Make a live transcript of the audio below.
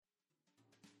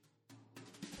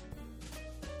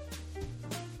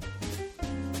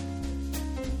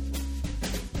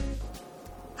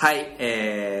はい、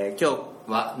今日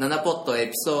は7ポットエ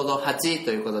ピソード8と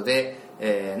いうことで、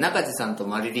中地さんと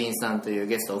マリリンさんという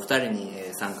ゲストお二人に、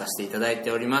参加していただい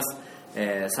ております。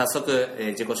早速、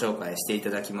自己紹介していた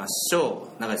だきましょ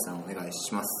う。中地さんお願い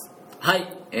します。は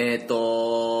い、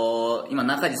今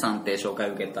中地さんって紹介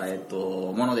を受けたも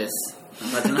のです。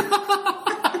中島はい、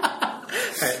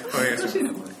お願いしま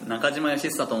す。中島義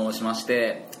久と申しまし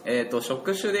て、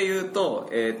職種でいうと、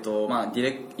一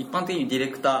般的にディレ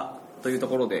クターというと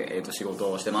ころで、仕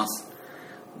事をしてます。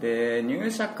で、入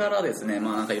社からですね、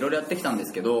なんかいろいろやってきたんで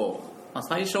すけど、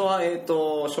最初は、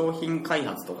商品開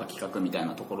発とか企画みたい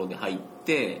なところで入っ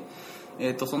て、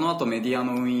その後メディア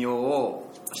の運用を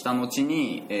した後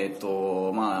に、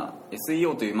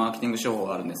SEO というマーケティング手法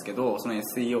があるんですけど、その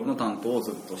SEO の担当を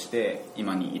ずっとして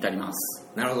今に至ります。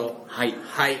なるほど。はい、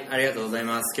はい、ありがとうござい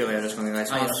ます。今日はよろしくお願い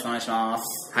します。はい、よろしくお願いしま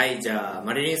す。はい、じゃあ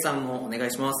マリリンさんもお願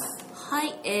いします。は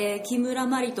い、木村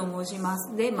まりと申しま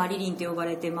す。で、マリリンと呼ば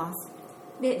れてます。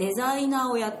で、デザイナー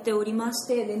をやっておりまし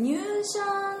て、で入社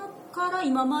から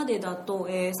今までだと、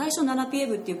最初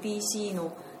 7PF っていう PC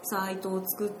のサイトを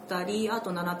作ったり、あと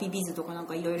 7P ビズとかなん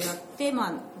かいろいろやって、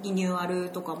リニューアル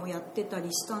とかもやってた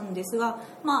りしたんですが、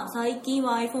最近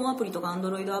は iPhone アプリとか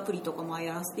Android アプリとかも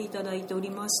やらせていただいており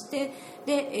まして、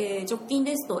で、直近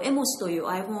ですとエモシという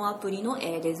iPhone アプリの、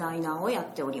デザイナーをやっ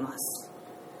ております。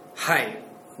はい、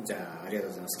じゃあありがとう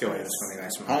ございます。今日はよろしくお願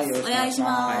いします。はい、よろしくお願いしま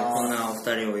す。はい、こんなお二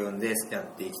人を呼んでやっ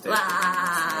ていきたいと思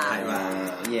いま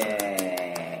す。はい、イエ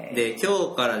ーイ。で、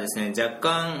今日からですね、若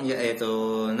干、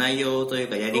内容という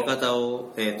かやり方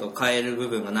を、変える部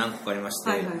分が何個かありまし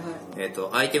て、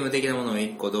アイテム的なものを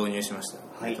1個導入しました。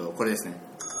はい、これですね。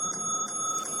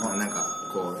なんか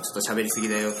こうちょっと喋りすぎ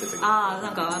だよって時に、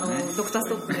なんかドクタース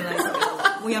トップじゃないですけど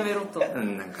もうやめろと。な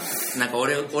んか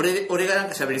俺がなん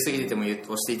か喋りすぎてても押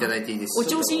していただいていいですお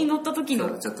調子に乗った時の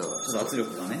ちょっと圧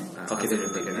力がねかけて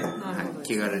るんだけどね、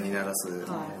気軽に流す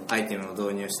アイテムを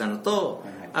導入したのと、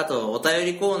あとお便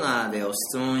りコーナーでお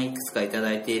質問いくつかいた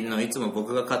だいているのをいつも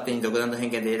僕が勝手に独断と偏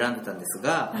見で選んでたんです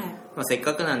が、せっ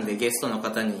かくなんでゲストの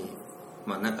方に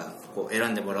なんかこう選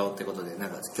んでもらおうってことで、なん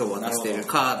か今日渡している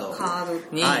カード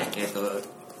に、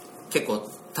結構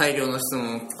大量の質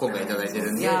問を今回いただいて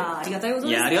るんで、いやありがたいことで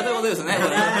すね。いやありがたいことですね。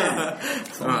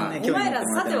お前ら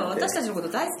さては私たちのこと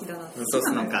大好きだな。そう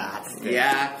なのか。い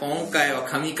や今回は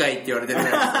神回って言われてるじ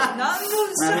ゃないですか。何も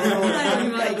しゃべない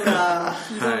今回か。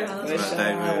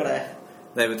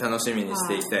だいぶ楽しみにし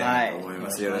ていきたいと思い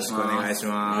ます。よろしくお願いし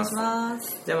ます。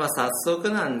じゃあ早速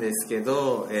なんですけ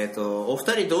ど、お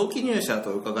二人同期入社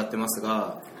と伺ってます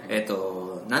が、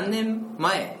何年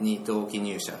前に同期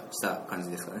入社した感じ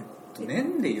ですかね。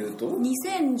年で言うと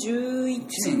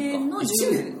2011年の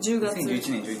10月。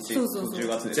2011年10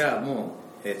月です。じゃあも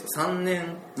う、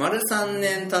丸3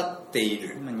年経ってい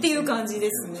るっていう感じ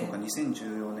ですね。そうか、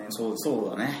2014年。そう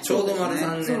だね。ちょうど丸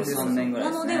3年です。3年ぐらい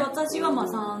ですね。なので私は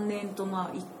3年と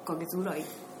1ヶ月ぐらい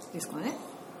ですかね。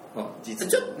ちょ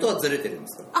っとはずれてるんで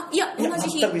すか。いや同じ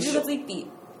日、10月1日。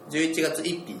11月1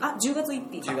日。10月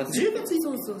1日。10月1日。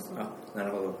そう。な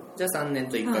るほど。じゃあ3年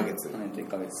と1ヶ月。3年と1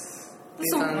ヶ月。3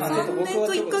年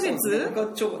と1ヶ月？僕は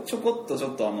ちょこっとちょ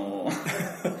っとちょ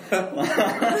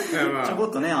こ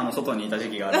っとね外にいた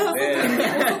時期があるので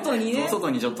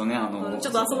外にちょっとねちょ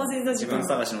っと遊ばせてた時期、自分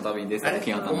探しの旅に出てた時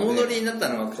があったので、お戻りになった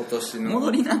のは今年の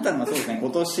戻りになったのはそうですね、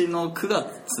今年の9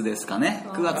月ですかね。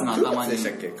9月の頭に。9月でした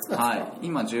っけ？はい、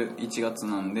今11月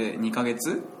なんで2ヶ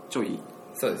月ちょい。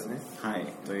そうですね。はい、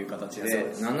という形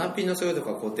で。7P のそういうと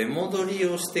か出戻り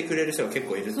をしてくれる人が結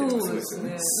構いるっていうのがすごいで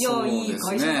すよね。いい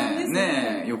会社さんです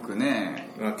ね。よくね。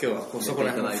今日はそこ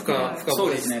ら辺深掘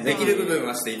りできる部分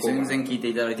はしていこう。全然聞いて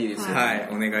いただいていいですよ。はい、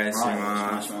お願いし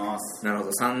ます。なるほど、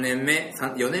4年目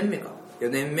か。4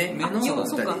年目の2人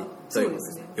ということで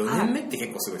すね。4年目って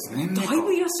結構すごいですね。だい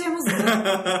ぶいらっしゃいますね。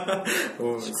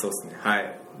そうですね。は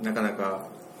い。なかなか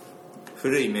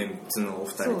古いメンツのお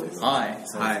二人ということで。はい、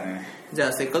そうですね。じゃ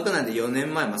あせっかくなんで4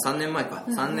年前、3年前か、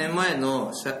3年前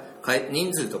の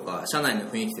人数とか社内の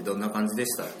雰囲気ってどんな感じで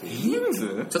したっていう。人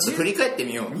数？ちょっと振り返って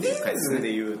みよう。人数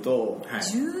で言うと、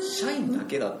社員だ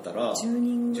けだったら10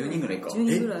人ぐらいか。10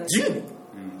人ぐらい。10人？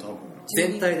多分。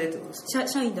全体でってことですか？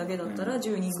社員だけだったら10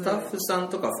人ぐらい。スタッフさん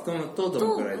とか含むとど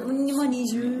のぐらいだったんですか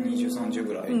？20、30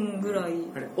ぐらい。ぐらい。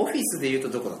オフィスで言うと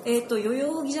どこだったんですか？代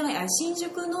々木じゃない、新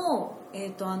宿の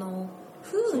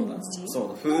風雲寺？そ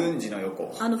う、風雲寺の横。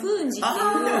風雲寺っていう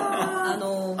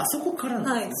あそこから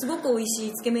なんですね。はい、すごく美味し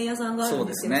いつけ麺屋さんがあるん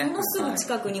ですけど、そのすぐ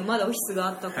近くにまだオフィスが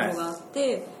あった頃があっ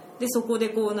て、でそこ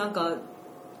でなんか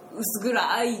薄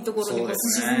暗いところで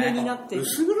すし詰めになって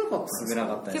薄暗かっ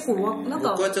たですね。結構なん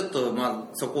か僕はちょっと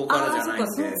そこからじゃないん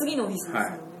で、その次のオフィスですよ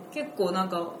ね。結構なん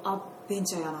かベン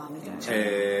チャーやなみたいな。ちょ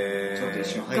っと一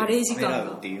瞬ガレージ感が入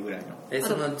るっていうぐらいの。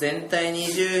その全体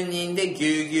20人でぎ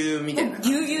ゅうぎゅうみたいな。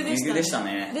ぎゅうぎゅうでしたね。でした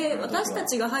ね。で私た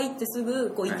ちが入ってす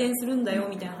ぐこう移転するんだよ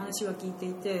みたいな話は聞いて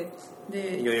いて、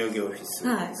で代々木オフィス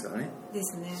ですかね。で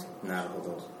すね。なるほ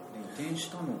ど。移転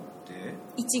したのって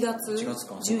1月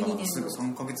か12年すぐ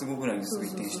3ヶ月後ぐらいにすぐ移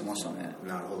転してましたね。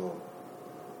なるほど。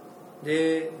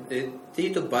でって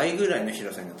いうと倍ぐらいの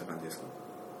広さになった感じですか？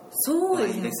そうで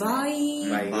すね、倍以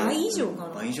上か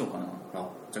な。倍以上かな。あ、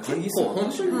じゃあ結構本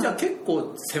当にじゃあ結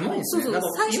構狭いんですね。なんか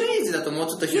イメージだともう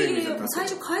ちょっと広いイメージだったんですけ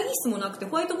ど。最初会議室もなくて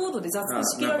ホワイトボードで雑に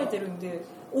仕切られてるんで、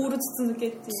オール筒抜け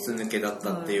っていう。筒抜けだっ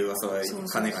たっていう噂は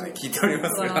かねがね聞いており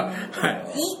ますが、い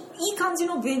い感じ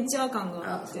のベンチャー感が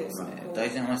あって、大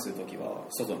事な話するときは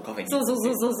外のカフェに。そう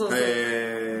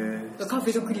カ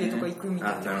フェドクリエとか行くみ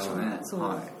たいな。なるほどね。そう。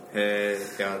い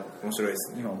や面白いで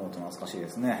すね。今思うと懐かしいで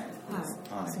すね。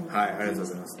はい、ありがとうご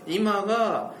ざいます。今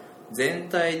が全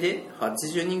体で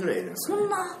80人ぐらいいるんですかね。そん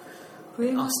な増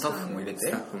えましたね。スタッフも入れて。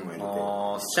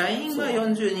社員が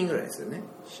40人ぐらいですよね。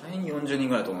社員40人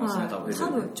ぐらいだと思いますね、多分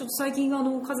ちょっと最近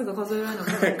数が数えられな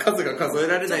くて数が数え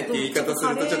られないって言い方す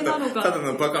るとちょっとただ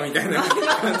のバカみたいな感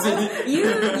じに言い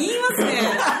ますね。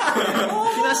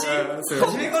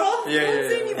初めからいや完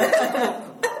全にもうちょっと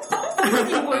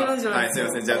はい、すい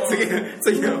ません。じゃあ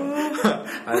次の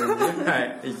あれでは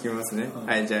いいきますね。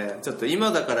はい、じゃあちょっと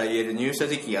今だから言える入社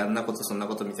時期あんなことそんな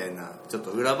ことみたいなちょっと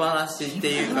裏話って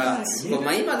いうか、ま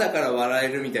あ今だから笑え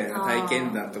るみたいな体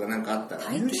験談とかなんかあった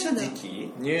ら。入社時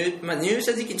期？入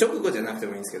社時期直後じゃなくて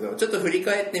もいいんですけど、ちょっと振り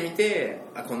返ってみて、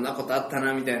あこんなことあった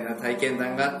なみたいな体験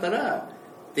談があったら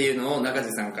っていうのを中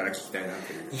地さんから聞きたいなっ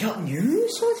ていう。いや入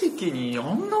社時期にあ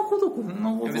んなことこん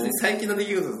なこと。別に最近の出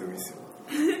来事でもいいですよ。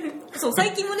そう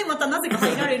最近もねまたなぜか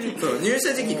入られる。そう入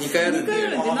社時期2回あるんで。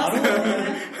なるほどね。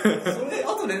それ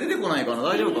後で出てこないかな。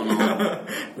大丈夫かな。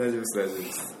大丈夫で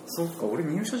すそっか俺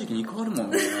入社時期2回あるも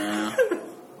んね。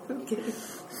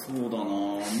そうだな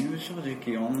入社時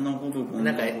期あんなことこん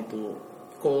なこと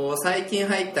こう最近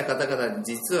入った方々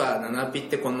実は7ピっ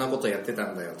てこんなことやってた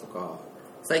んだよとか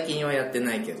最近はやって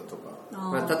ないけどとか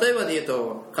まあ、例えばで言う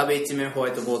と壁一面ホワ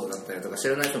イトボードだったりとか知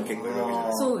らない人も結構いるわけじゃない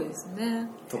ですか。そうですね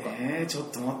とかちょっ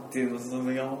と待ってそ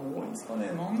れが思いつかね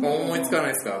思いつかな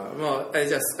いですか。まあ、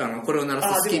じゃあこれを鳴らす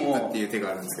とスキップっていう手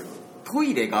があるんですけどト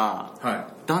イレが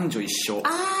男女一緒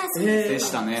でし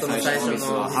たね、最初の時、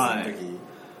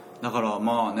だから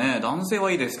まあね男性は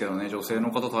いいですけどね女性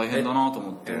の方大変だなと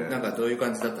思ってなんかどういう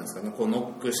感じだったんですかね。こう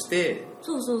ノックして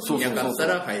そうやかった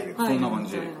ら入るこんな感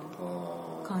じ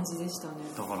感じでしたね。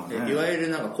だからねいわゆる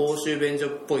なんか公衆便所っ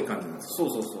ぽい感じなんですか。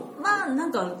そうまあな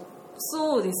んか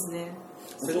そうですね。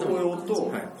男用と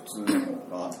普通の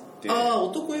があって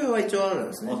男用は一応あるん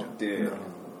ですね。あって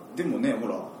でもねほ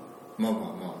らまあ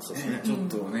そうですね、ちょっ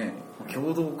とね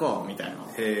共同かみたいなの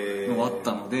があっ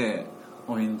たので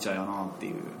ベンチャーやなって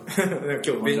いう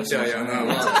今日ベンチャーやな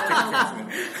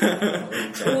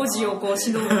王子をこう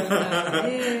しのぐみたいな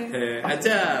ね。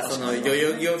じゃあその代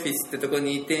々木オフィスってとこ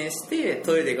に移転して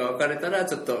トイレが分かれたら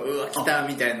ちょっとうわ来た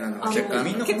みたいなの結構トピ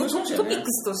ッ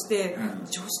クスとして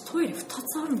女子トイレ2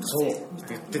つあるんですよみ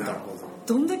たいな。言ってた。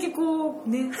どんだけこう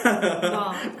ね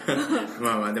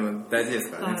まあでも大事で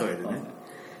すからねトイレね。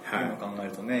今考え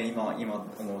るとね今思う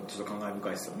ちょっと感慨深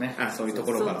いですよね。そういうと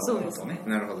ころから思うとね。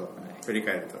なるほど。振り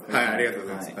返るとはいありがとうご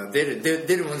ざいます。出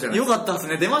るもんじゃない。よかったです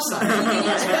ね。出ました。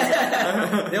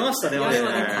出ました。あり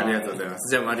がとうございます。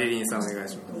じゃあマリリンさんお願い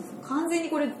します。完全に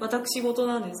これ私事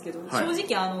なんですけど、正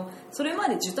直それま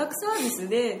で受託サービス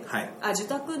で受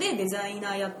託でデザイ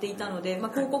ナーやっていたので、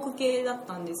広告系だっ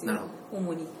たんですよ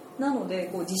主に。なので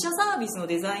こう自社サービスの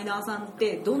デザイナーさんっ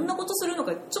てどんなことするの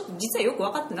かちょっと実はよく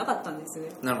分かってなかったんですね。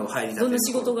なるほど。どんな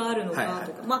仕事があるのか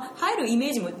とか、入るイメ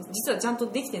ージも実はちゃんと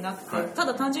できてなくて、た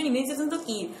だ単純に面接の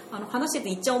時話してて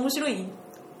いっちゃ面白い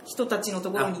人たちのと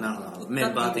ころに行ったっていうメ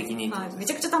ンバー的に、め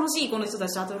ちゃくちゃ楽しいこの人た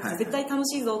ちと絶対楽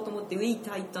しいぞと思ってウィーっ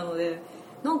て入ったので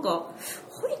なんか入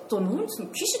ったら何つう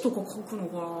の記事とか書くの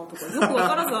かなとかよく分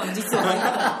からず実は入っ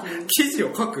たっていう記事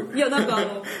を書く。いやなんか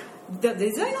デザ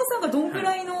イナーさんがどんぐ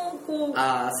らいのこう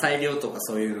裁量とか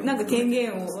そういうのなんか権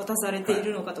限を渡されてい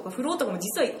るのかとか、フローとかも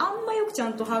実はあんまよくちゃ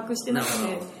んと把握してなくて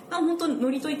本当ノ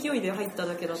リと勢いで入った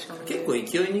だけだったので結構勢い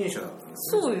入社だったんで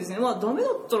すね。そうですね。ダメ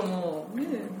だったら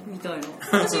みたいな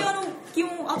私基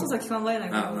本後先考えない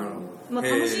から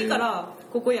楽しいから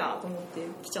ここやと思って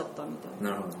来ちゃったみたい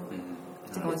な。なるほどっ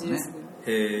て感じですね。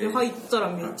で入ったら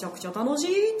めちゃくちゃ楽し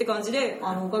いって感じで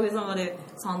おかげさまで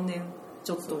3年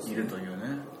ちょっといるというね。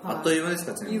あっという間です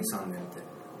か。ちなみに3年って。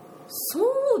そ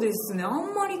うですね。あ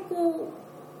んまりこ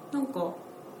うなんか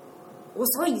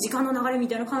遅い時間の流れみ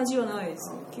たいな感じはないで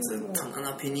す。ずっと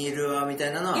7Pにいるわみた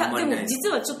いなのはあんまりない。いやでも実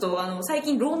はちょっと最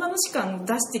近ローナム士官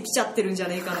出してきちゃってるんじゃ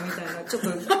ねえかなみたいなちょっと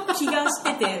気がし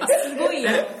ててすごい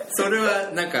それ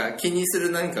はなんか気にす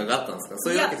る何かがあったんですか？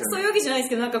そういうわけじゃない。そういうわけじゃないです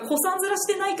けど、なんか古参面し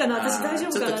てないかな、私大丈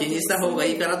夫かなちょっと気にした方が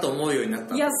いいかなと思うようになっ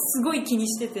た。いやすごい気に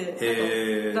して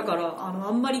て、だからあ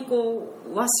んまりこ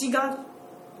うわしが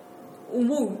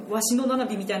思うわしの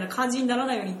7Pみたいな感じになら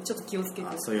ないようにちょっと気をつけて、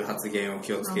そういう発言を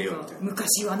気をつけようみたいな。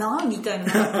昔はなみたい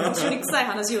な処理臭い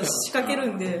話を仕掛ける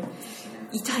んで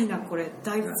痛いなこれ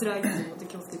だいぶ辛いと思って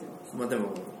気をつけてます。で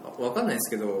も分かんないです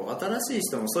けど、新しい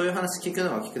人もそういう話聞く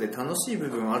のは聞くで楽しい部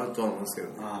分はあるとは思うんですけど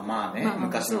ね。まあね、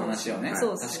昔の話をね、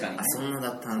そう確かにそんな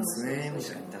だったんですねみ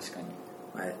たいな。確かに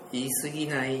言い過ぎ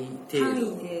ない程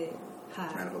度で、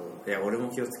なるほど。いや俺も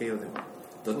気をつけよう。でも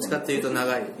どっちかっていうと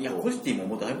長い。いやポジティ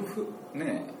もうだいぶ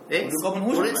ね俺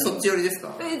そっち寄りですか？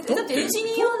だってエンジ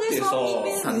ニアで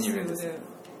3人目ですよね。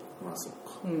まあそっか。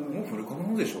もう古川の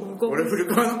方でしょ。俺古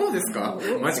川の方ですか？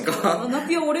マジか。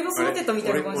7Pは俺が育てたみ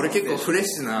たいな感じ。俺結構フレッ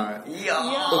シュな。いや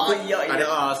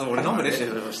その俺何フレッシ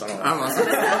ュでしたの？まあ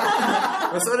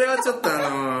それはちょっと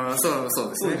そう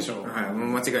ですね。そうでしょう。はい、もう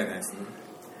間違いないですね。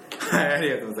はい、あり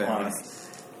がとうございま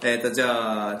す。じ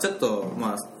ゃあちょっと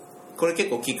これ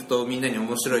結構聞くとみんなに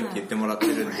面白いって言ってもらって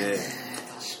るんで、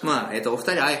お二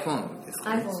人 iPhone です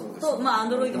かね。 iPhone と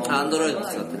Android も Android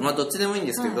使ってる、どっちでもいいん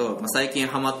ですけど、最近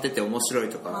ハマってて面白い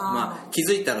とか、気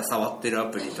づいたら触ってるア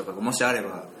プリとかがもしあれ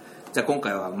ば、じゃあ今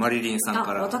回はマリリンさん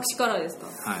から。私からですか？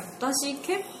はい。私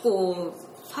結構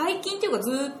最近っていうか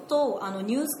ずっと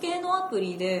ニュース系のアプ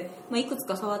リで、いくつ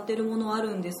か触ってるものはあ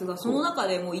るんですが、その中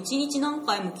でも1日何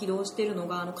回も起動してるの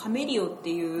がカメリオって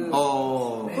いう、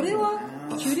これは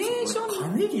キュレーション。カ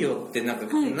メリオってなん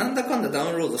だかんだダ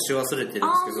ウンロードし忘れてるんですけ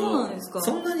ど、そうなんですか。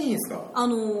そんなにいいんですか？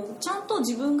ちゃんと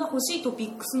自分が欲しいトピ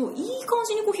ックスのいい感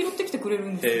じに拾ってきてくれる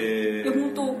んですよ。い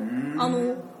や本当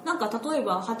なんか例え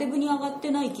ばハテブに上がっ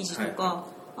てない記事とか、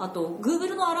あと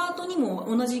Google のアラートにも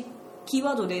同じキー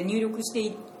ワードで入力し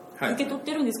て受け取っ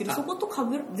てるんですけど、そこと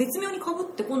絶妙に被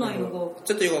ってこないのが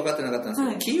ちょっとよく分かってなかったんです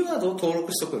けど、キーワードを登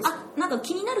録しとくんですか？なんか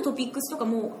気になるトピックスとか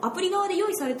もアプリ側で用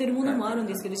意されてるものもあるん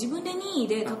ですけど、自分で任意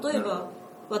で、例えば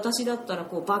私だったら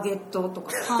バゲットと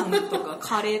かパンとか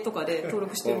カレーとかで登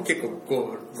録してる結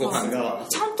構ご飯が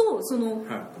ちゃんとその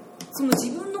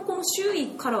自分のこの周囲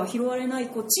からは拾われない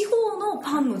地方の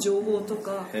パンの情報と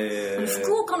か、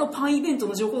福岡のパンイベント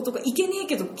の情報とかいけねえ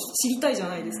けど知りたいじゃ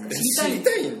ないですか。知り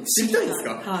たいんです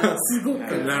か？はい、すごく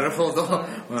なるほど。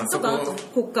とかあと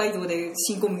北海道で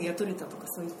新小麦が取れたとか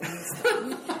そういう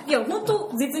いや本当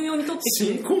絶妙に取ってき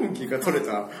て、新小麦が取れ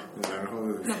た、なるほ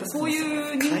どです。なんかそう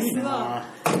いうニュースが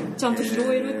ちゃんと拾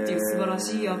えるっていう素晴ら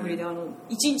しいアプリで、1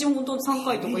日本当3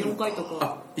回とか4回と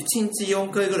か、1日4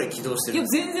回ぐらい起動してる。いや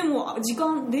全然もう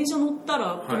電車乗った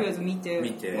らとりあえず見て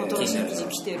新しい記事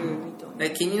来てるみたい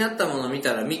な。気になったもの見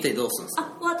たら見てどうするんです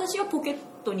か？私はポケッ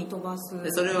トに飛ばす。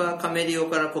それはカメリオ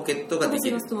からポケットができ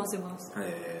る？飛ばせます。はい。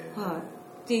っ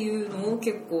ていうのを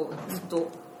結構ずっと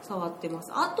触ってま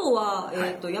す。あとは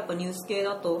やっぱニュース系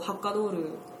だとハッカドール。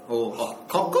ハ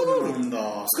ッカドール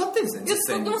だ。使ってるんで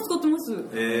すね。いや使ってます。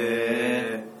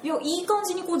いやいい感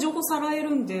じに情報さらえ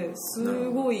るんです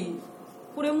ごい。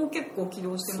これも結構起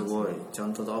動してます、ね。すごいちゃ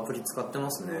んとアプリ使ってま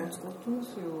すね。使ってます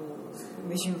よ。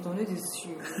飯の種ですし。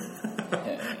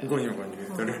ゴニョゴニョ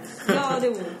言ってる。いやで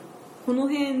もこの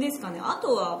辺ですかね。あ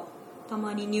とはた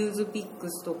まにニュースピック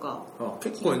スとか。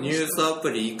結構ニュースア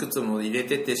プリいくつも入れ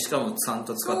てて、しかもちゃん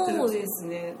と使ってるんです。そうです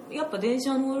ね。やっぱ電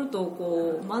車乗ると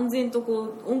漫然と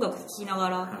音楽聴きなが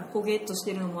らゲットし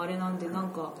てるのもあれなんで、な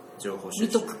んか情報見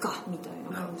とくかみたい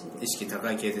な感じで。意識高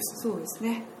い系です。そうです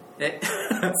ね。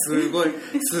すごい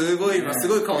今す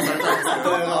ごい顔されたんですけ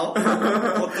ど、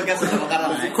ポッドキャストでわから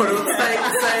ない。これを伝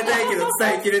えたいけど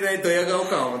伝えきれないドヤ顔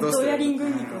感をどうする？ドヤリング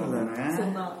みたいな、そ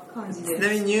んな感じで。ちな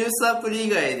みにニュースアプリ以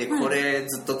外でこれ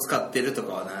ずっと使ってると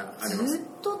かはあります？ずっ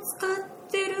と使っ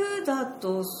てるだ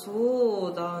と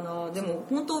そうだな。でも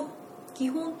本当基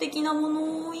本的なも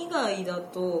の以外だ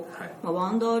と、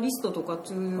ワンダーリストとか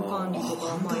ツール管理とか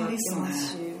やってま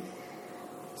すし、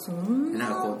そんな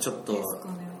なんかちょっと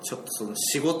その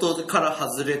仕事から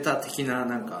外れた的な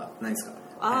なんかないですか？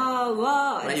い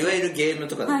わゆるゲーム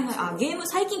とかで、ゲーム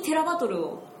最近テラバトル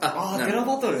をテラ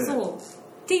バトルそうっ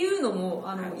ていうのも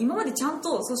今までちゃん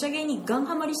とソシャゲにガン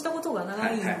ハマりしたことがな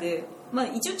いんで、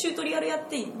一応チュートリアルやっ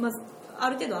て、あ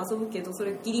る程度遊ぶけどそ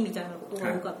れっきりみたいなこと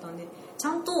が多かったんで、ち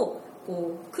ゃんと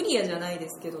クリアじゃないで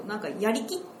すけどなんかやり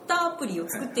きったアプリを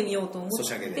作ってみようと思って、ソ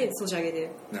シャゲ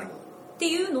でなるほどって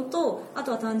いうのと、あ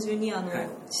とは単純にシ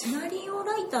ナリオ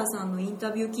ライターさんのインタ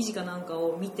ビュー記事かなんか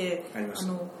を見て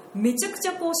めちゃくち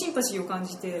ゃシンパシーを感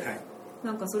じて、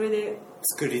なんかそれで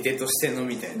作り手としての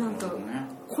みたいな、なんか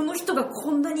この人が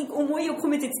こんなに思いを込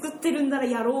めて作ってるんなら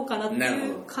やろうかなって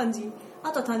いう感じ。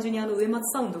あとは単純に上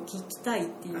松サウンド聞きたいっ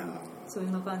ていう、そうい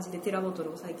うような感じでテラボト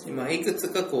ルを最近いくつ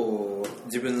かこう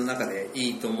自分の中で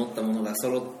いいと思ったものが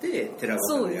揃ってテラボ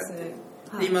トルをやってる。そうですね、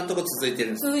はい、今のところ続いて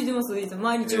るんですか？続いてます。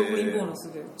毎日ログインボーナ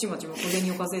スでちまちま小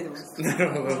銭を稼いでます。な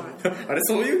るほど、はい、あれ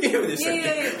そういうゲームでしたっけ？い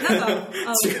やなんか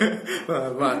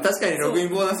違うまあ確かにログイン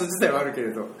ボーナス自体はあるけ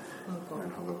れど、なんか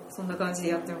そんな感じで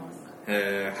やってます。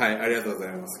はい、ありがとうご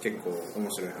ざいます。結構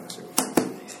面白い話を。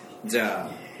じゃ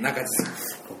あ中地さん。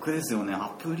僕ですよね。ア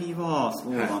プリはそ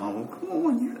うだな、はい、僕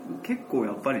も結構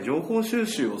やっぱり情報収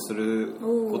集をする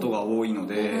ことが多いの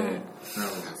で、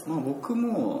まあ、僕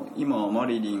も今マ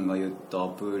リリンが言ったア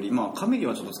プリ、まあカメリ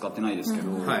はちょっと使ってないですけ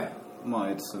ど、はい、まあ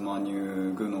スマニ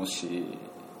ュー、グノシ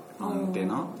ー、アンテ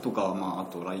ナとか、まあ、あ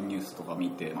と LINE ニュースとか見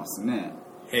てますね。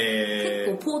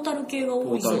結構ポータル系が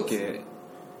多い。ポータル系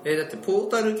だってポー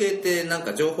タル系ってなん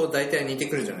か情報大体似て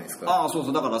くるじゃないですか。そうそ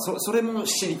う、だからそれも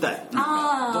知りたい。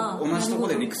同じとこ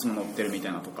でリクスも載ってるみた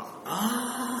いなとか。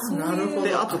なるほど。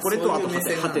であとこれとあと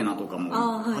ハテナとかも、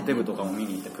ハテブとかも見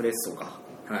に行ってプレスとか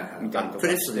見たりとか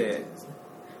して、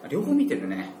両方見てる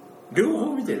ね。両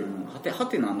方見てる。ハ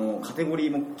テナのカテゴリ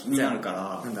ーも気になるか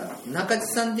ら。なんだろう、中地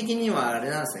さん的にはあれ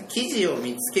なんですね、記事を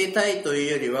見つけたいとい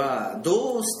うよりは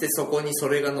どうしてそこにそ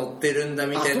れが載ってるんだ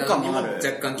みたいなのにも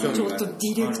若干興味がある。ちょっとデ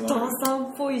ィレクターさん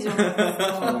っぽいじゃない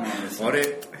ですか。あ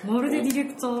れまるでディレ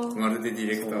クター。まるでディ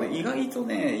レクター。意外と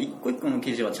ね、一個一個の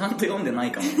記事はちゃんと読んでな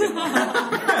いかも。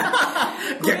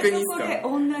逆にこれ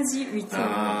同じみたい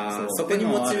な。そこに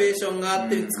モチベーションがあっ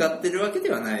て使ってるわけで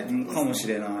はないかもし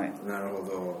れない。なるほ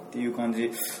ど。っていう感じ。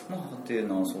まあハテナ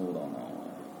そうだな。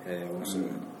面白い。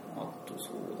あと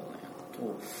そうだ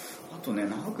ね。あとね、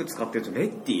長く使ってるとレ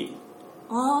ッティ。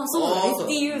そうだ、レッ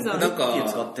ティユーザー。なんか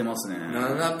使ってますね。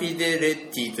ナピでレ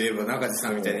ッティといえば中地さ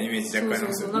んみたいなイメージ若干あり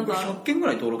ますよ。なんか100件ぐ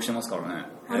らい登録してますからね。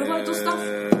アルバイトスタ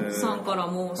ッフさんから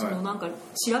もなんか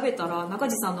調べたら中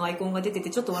地さんのアイコンが出てて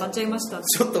ちょっと笑っちゃいました。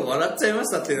ちょっと笑っちゃいま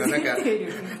したっていうのはなんか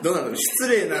どうなの、失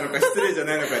礼なのか失礼じゃ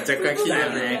ないのか若干気にな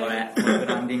るねこれ。ブ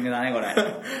ランディングだねこれ。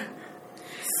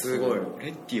すごい。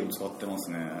レッティを使ってま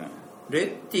すね。レ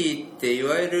ッティってい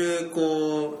わゆる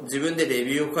こう自分でレ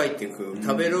ビューを書いていく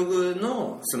食べログ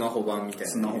のスマホ版みたいな。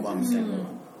スマホ版みたいな。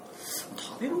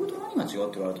食べログと何が違う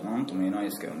って言われると何とも言えない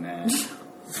ですけどね。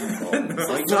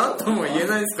なんとも言え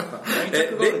ないですか。愛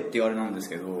着があるって言われなんです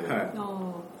けど、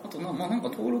あとまあなんか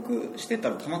登録してた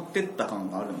ら溜まってった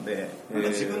感があるので、なんか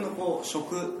自分のこう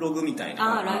食ログみたい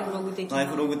な、ライフ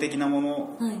ログ的なも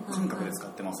の感覚で使っ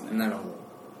てますね。なるほ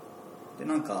ど。で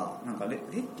なんかレッ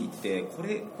ティってこ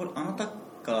れあなた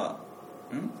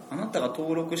が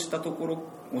登録したところ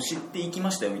を知っていき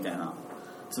ましたよみたいな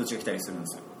通知が来たりするんで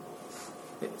すよ。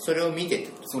それを見て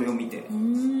それを見て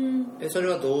それ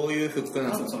はどういうフックなん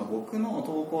ですか？その僕の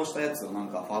投稿したやつをなん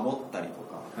かファボったりと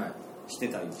かして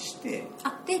たりして、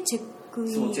でチェック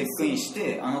インチェックインし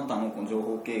てあなたのこの情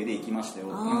報経由で行きましたよ。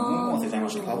忘れちゃいま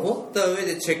した。ファボった上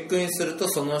でチェックインすると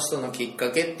その人のきっ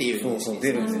かけっていう認識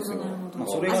出るんですよ。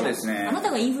それがですね、あな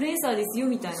たがインフルエンサーですよ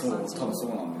みたいな感じ。多分そう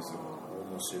なんですよ。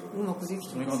面白い。うまくできてます。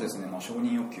それがですね、承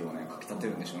認欲求をねかき立て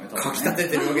るんでしょうね。かき立て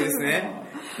てるわけですね。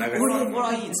これ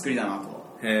はいい作りだなと。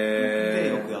で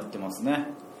よくやってますね。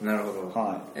なるほど。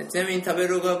ちなみに食べ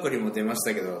ログアプリも出まし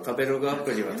たけど、食べログア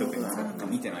プリは特に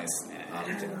見てないですね。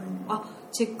見てない。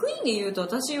チェックインで言うと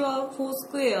私はフォース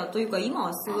クエアというか今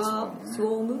はスワ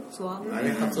ームあ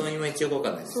れ発音今一応分か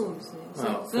んないです。そうですね。フ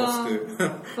ォース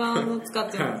クワーム使っ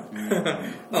てます。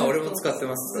俺も使って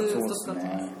ます。ずっと使って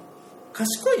ます。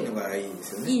賢いのがいいで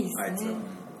すよね。いいですね。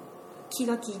気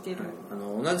が利いてる。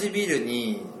同じビル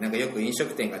になんかよく飲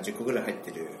食店が10個ぐらい入っ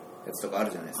てるやつとかあ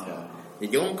るじゃないですか。で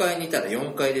4階にいたら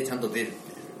4階でちゃんと出るっ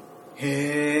ていう。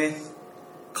へー。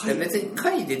別に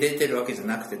階で出てるわけじゃ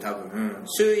なくて多分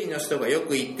周囲の人がよ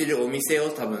く行ってるお店を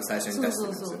多分最初に出してる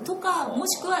んですよね。とかも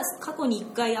しくは過去に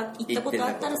1回行ったこと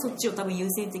あったらそっちを多分優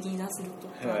先的に出せる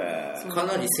とか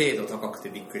なり精度高くて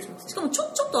びっくりします、ね、しかもちょ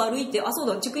っと歩いてそ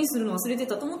うだチェックインするの忘れて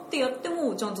たと思ってやって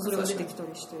もちゃんとそれが出てきたり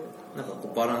してなんか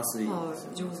こうバランスいいです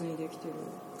ね、上手にできてる。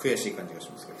悔しい感じがし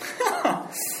ますけど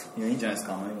いやいいんじゃないです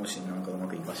か。前もしなんかうま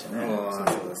くいかしてね。そ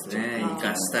うですね、生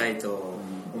かしたいと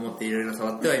思っていろいろ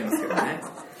触ってはいますけどね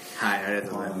はい、ありが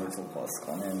とうございます。そうです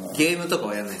かね。ゲームとか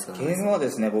はやらないですか？ゲームは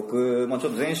ですね、僕、ちょっと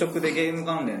前職でゲーム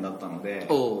関連だったので、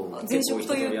前職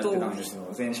というと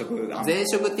前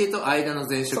職っていうと間の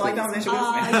前職です。間の前職で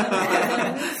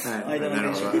すね。間の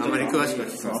前職。あまり詳しくは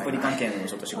聞きません。アプリ関係の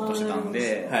ちょっと仕事してたん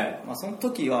で、その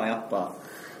時はやっぱ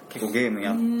結構ゲーム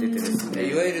やっててですね。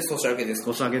いわゆるソシャゲです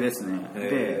か？ソシャゲですね。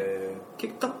で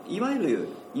結果いわゆる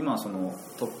今その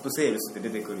トップセールスって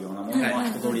出てくるようなものは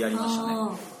一通りやりましたね。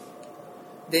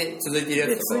で続いて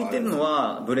るやつとか続いてるの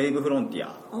はブレイブフロンティ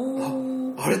ア。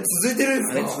あれ続いてるんで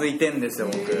すか？あれ続いてるんですよ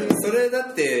僕。それだ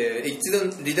って一度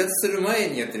離脱する前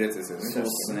にやってるやつですよね。そうで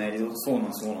すね、そうなん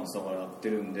ですだからやって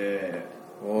るんで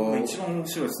一番面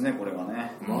白いですねこれが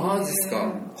ね。マジっす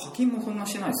か？課金もそんな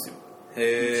してないですよ。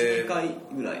へえ。1、2回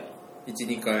ぐらい。1、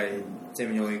2回。ちな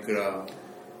みにおいくら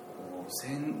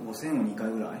5000を2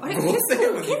回ぐらい。あれ5000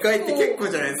を2回って結構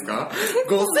じゃないですか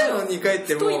5000を2回っ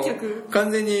てもう完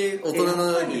全に大人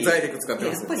の財力使って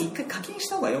ます。やっぱり1回課金し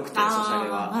た方がよくて、ソシャゲ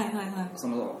は、そ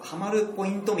のハマるポ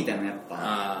イントみたいなのやっ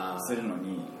ぱするの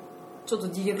にちょっと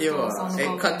ディレクターさん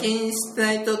の課金し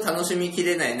ないと楽しみき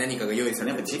れない何かが用意さ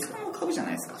れる。やっぱ時間を買うじゃな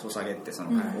いですかソシャゲってその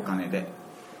お金で、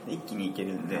一気にいけ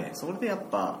るんで、それでやっ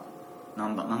ぱな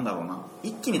んだろうな、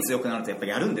一気に強くなるとやっぱ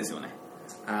やるんですよね。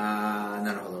な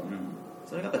るほど、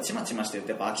それがやっぱちまちましてる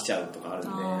とやっぱ飽きちゃうとかある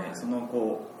んで、その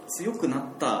こう強くなっ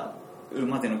た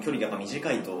までの距離がやっぱ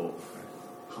短いと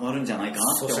ハマるんじゃないかな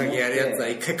って思って、ソシャゲやるやつは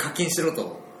一回課金しろ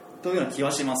というような気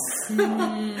はします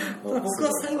僕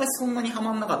は幸いそんなにハ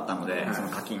マんなかったので、その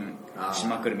課金し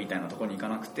まくるみたいなところに行か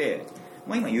なくて、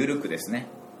今緩くですね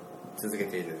続け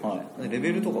ている、レ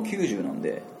ベルとか90なん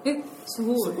で、す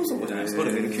ごいそこそこじゃないですか、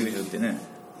レベル90ってね。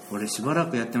俺しばら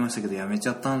くやってましたけどやめち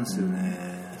ゃったんですよね、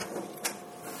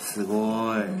すご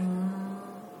い。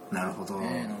なるほど、な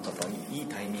んかいい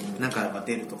タイミングが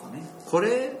出るとかね。こ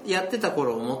れやってた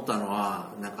頃思ったのは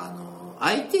なんか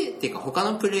相手っていうか他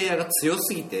のプレイヤーが強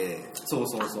すぎてそう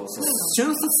瞬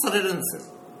殺されるんですよ。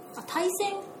対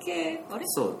戦系あれ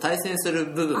そう対戦する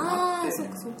部分があって、そう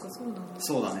かそうなんだ。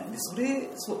そうだね。で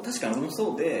確かに俺も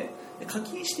そうで課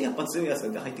金してやっぱ強いやつ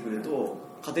が入ってくると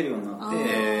勝てるようになっ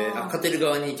て、勝てる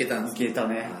側に行けたんです。行けた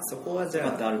ね。そこはじゃ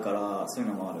あってあるからそういう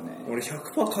のもあるね。俺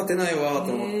 100% 勝てないわ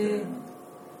と思って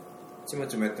ちま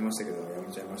ちまやってましたけどや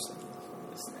めちゃいましたね。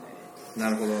そうですね。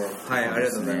なるほど。はい、あり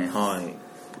がとうございます。はい。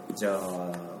じゃあ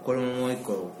これももう一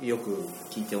個よく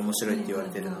聞いて面白いって言われ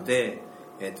てるので、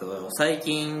最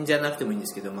近じゃなくてもいいんで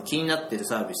すけど、気になってる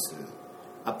サービス、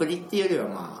アプリっていうより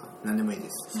は何でもいいで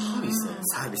す。サービスウ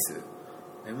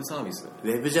ェブサービス、ウ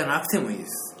ェブじゃなくてもいいで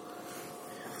す。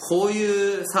こう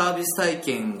いうサービス体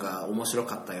験が面白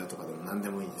かったよとかでも何で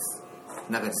もいいです。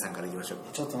中地さんからいきましょう。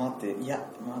ちょっと待って、なんか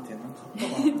あったか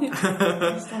なサ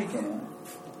ービス体験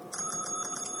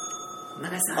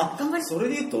中地さんそれ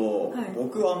で言うと、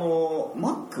僕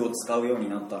Mac を使うように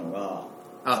なったのが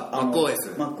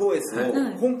MacOS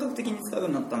を本格的に使うよう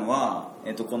になったのは、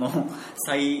この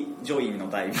再ジョインの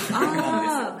タイミング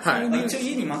なんですよ。一応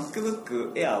家に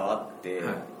MacBook Air はあって、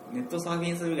ネットサーフ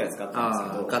ィンするぐらい使ってたんです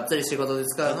けど、がっつり仕事で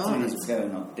使うのを使うよう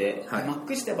になって、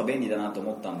Mac してやっぱ便利だなと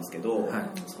思ったんですけど、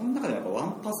その中でやっぱワ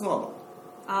ンパスワード。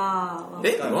ワ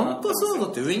ンパスワード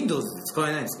って Windows で使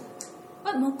えないんですか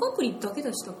？Mac アプリだけ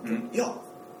でしたっけ？いや、ワン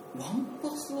パ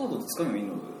スワードって使うの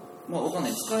Windows？わかんな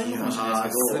い、使えるかもしれない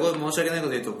ですけど、すごい申し訳ないこ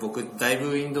と言うと僕だい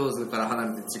ぶ Windows から離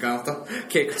れて時間が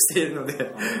経過しているので、ワ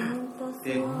ン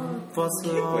パス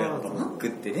ワード結構やっぱ Mac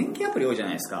って連携アプリ多いじゃ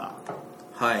ないですか。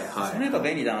それやっぱ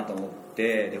便利だなと思っ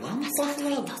て、でワンパスワ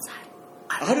ード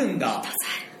あるんだ。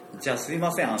じゃあすい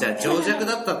ません、じゃあ情弱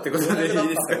だったってことでいいで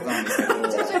すか？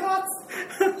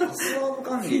パスワード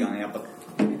管理がねやっぱ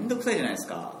めんどくさいじゃないです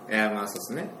か。いやそうで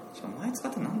すね。しかも前使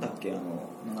ったなんだっけ、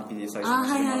7P で最初に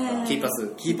始まったキ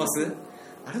ーパス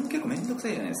あれも結構めんどくさ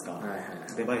いじゃないですか、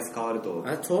デバイス変わると。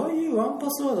とはいえワンパ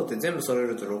スワードって全部揃え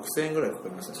ると6000円ぐらいかか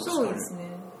りますね。そうですね。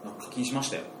課金しまし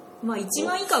たよ。1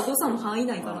万以下は誤差の範囲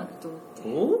内かなと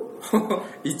思っ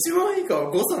て。1万以下は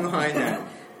誤差の範囲内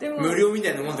無料みた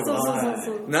いなもんってことで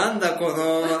すか？なんだこれ、こ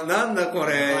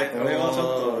れはち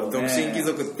ょっと独身貴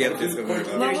族ってやつですか？これ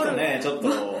聞いてる人ね、ちょっと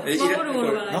守るも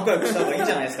のがない。仲良くした方がいいん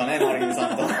じゃないですかね、マリン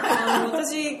さんと。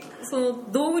私その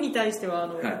道具に対しては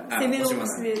攻めの姿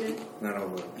勢で。なる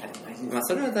ほど。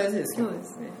それは大事ですけど。そうで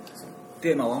すね。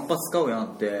でワンパス使うように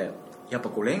なってやっぱ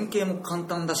連携も簡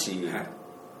単だし、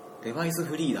デバイス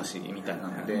フリーだしみたいな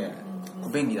ので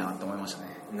便利だなって思いましたね。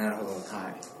なるほど。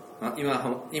今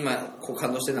こう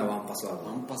感動してるのはワンパスワード。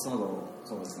ワンパスワード、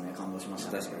そうですね、感動しまし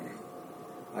た。確か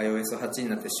に iOS8 に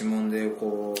なって指紋で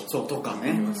こうそうとか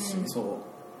ね、そう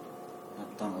やっ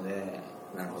たので、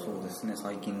なるほど。そうですね、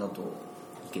最近だとい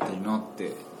けてるなっ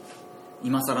て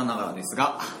今更ながらです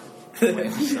が思い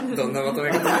ました。どんなまとめ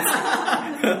方ですか？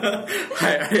は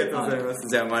い、ありがとうございます。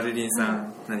じゃあマリリンさ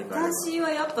ん、何か。私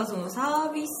はやっぱそのサ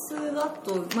ービスだ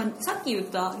と、さっき言っ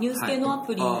たニュース系のア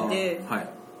プリで、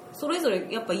それぞれ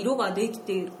やっぱ色ができ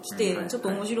てきてはいちょっと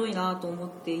面白いなと思っ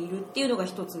ているっていうのが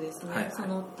一つですね、はいそ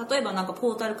の例えばなんか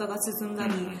ポータル化が進んだ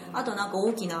り、あとなんか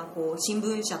大きなこう新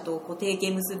聞社とこう提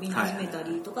携結び始めた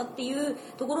りとかっていう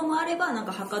ところもあれば、なん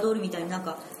かハッカドールみたいになん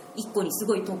か1個にす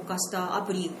ごい特化したア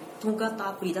プリとんかった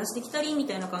アプリ出してきたりみ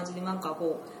たいな感じで、なんか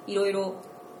こういろいろ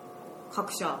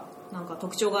各社なんか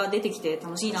特徴が出てきて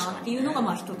楽しいなっていうのが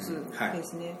まあ一つで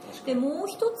すね、でもう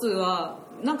一つは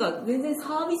なんか全然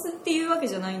サービスっていうわけ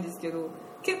じゃないんですけど、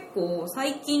結構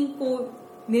最近こ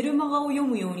うメルマガを読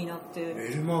むようになって。メ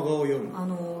ルマガを読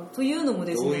むというのも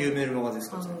ですね、どういうメルマガです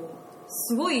か？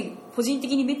すごい個人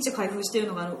的にめっちゃ開封してる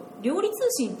のが料理通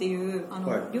信っていう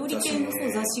料理系の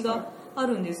雑誌があ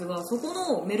るんですが、そこ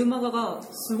のメルマガが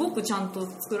すごくちゃんと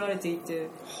作られていて、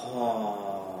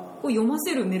こう読ま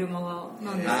せるメルマガ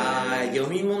なんですよ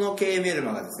ね。読み物系メル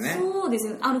マガですね。そうです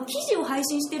ね、記事を配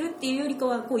信してるっていうよりか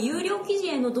はこう有料記事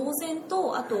への動線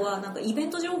と、あとはなんかイベン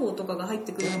ト情報とかが入っ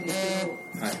てくるんです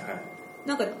けど、はいはい、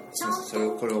なんかちゃん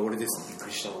とこれは俺です。びっく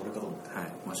りした、俺かと思った。は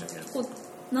い、申し訳ない。こ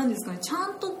うなんですかね、ちゃ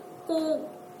んとこ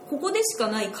こでしか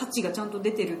ない価値がちゃんと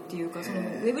出てるっていうか、そのウ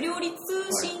ェブ料理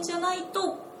通信じゃない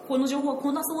とこの情報は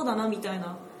来なそうだなみたい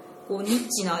な、こうニッ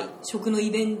チな食の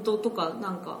イベントとかな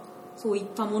んかそういっ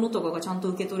たものとかがちゃんと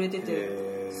受け取れて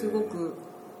て、すごく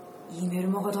いいメル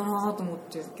マガだなと思っ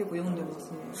て結構読んでま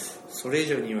すね。それ以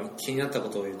上に今気になったこ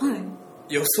とを言うと、はい、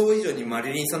予想以上にマ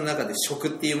リリンさんの中で食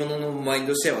っていうもののマイン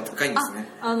ドシェアは高いんですね。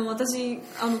私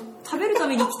食べるた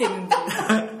めに生きてるんで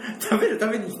食べるた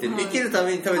めに生きてる、生きるた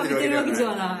めに食べてるわけで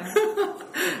はない。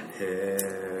へ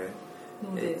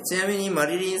ー。ちなみにマ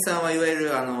リリンさんはいわゆる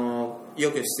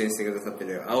よく出演してくださって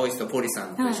る青い人ポリさ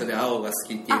んと一緒で青が好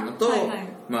きっていうのと、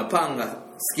まあ、パンが好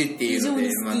きっていうので、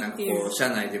まあ、なんかこう社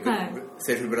内で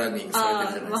セルフブランディングさ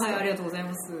れてるじゃないですか。ありがとうござい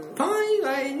ます。パン以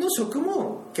外の食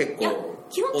も結構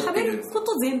基本食べるこ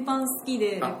と全般好き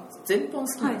で、全般好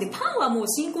きなんです、でパンはもう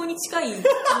信仰に近いも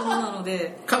のなの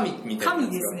で神みたいな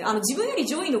神ですね。自分より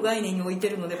上位の概念に置いて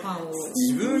るので、パンを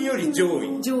自分より上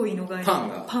位の概念、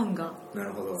パンがな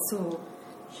るほど。そう、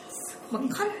まあ、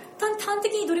端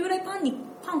的にどれぐらいパ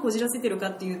ンこじらせてるか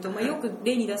っていうと、まあ、よく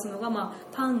例に出すのが、まあ、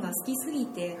パンが好きすぎ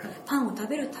てパンを食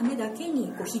べるためだけに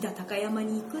こう飛騨高山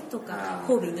に行くとか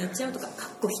神戸に行っちゃうとか、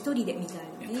一人でみたい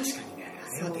なね。確かにね、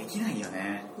あれはできないよ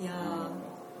ね。い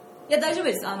や大丈夫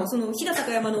です。その飛騨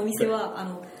高山のお店は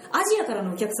アジアから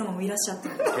のお客様もいらっしゃった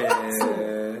ので、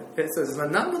そうです。まあ、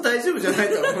何も大丈夫じゃない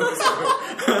と思うんです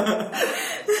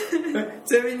けど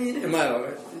ちなみに、まあ、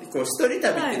こう一人旅ってい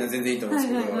うのは全然いいと思うんで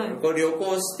すけど、こう旅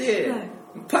行して、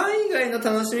パン以外の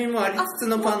楽しみもありつつ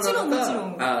のパンなのか。もちろ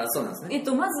ん。そうなんですね。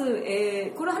まず、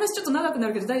この話ちょっと長くな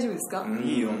るけど大丈夫ですか？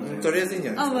いいよ、とりあえずいいんじ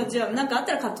ゃないですか。まあ、じゃあ何かあっ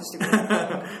たらカットしてくだ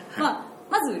さい。ま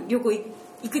ず旅行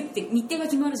行くって日程が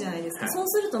決まるじゃないですか、そう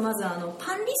するとまず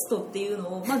パンリストっていう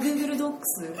のを、Google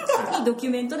Docs にドキ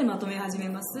ュメントでまとめ始め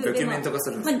ます。ドキュメント化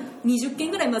するんですか？20件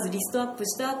ぐらいまずリストアップ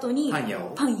した後に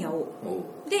パン屋を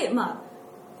で、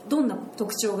どんな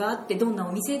特徴があってどんな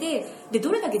お店で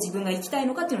どれだけ自分が行きたい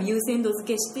のかっていうのを優先度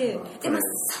付けして、さ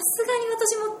すがに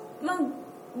私も、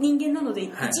人間なので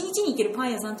1日に行けるパ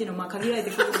ン屋さんっていうのは限られ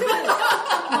てくるので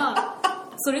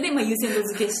それで優先度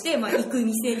付けして、行く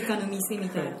店行かぬ店み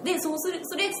たいなで、そ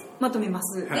れまとめま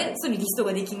す、でそれリスト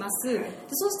ができます、で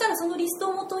そうしたらそのリスト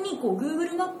をもとにこう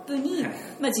Google マップに、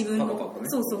自分の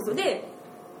そうで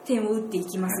点を打ってい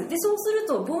きます、でそうする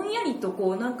とぼんやりと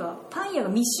こうなんかパン屋が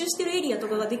密集してるエリアと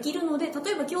かができるので、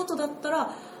例えば京都だった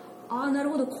らなる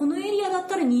ほどこのエリアだっ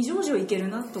たら二条城行ける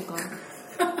なとか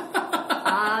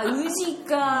宇治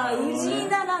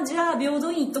ならじゃあ平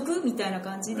等院行っとくみたいな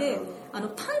感じで、パン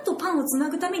とパンをつな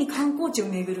ぐために観光地を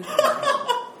巡る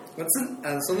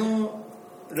その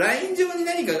ライン上に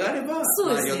何かがあれば、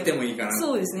寄ってもいいかな。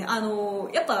そうですね。や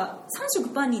っぱ3食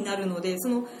パンになるので、そ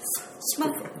の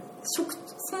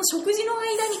食事の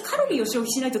間にカロリーを消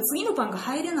費しないと次のパンが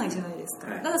入れないじゃないですか、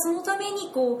だからそのため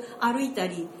にこう歩いた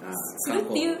りする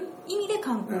っていう意味で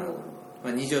観光を、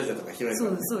二条城とか広いか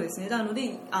らね。そうですね。なの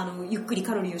でゆっくり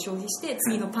カロリーを消費して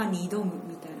次のパンに挑む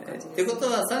みたいな感じで、ってこ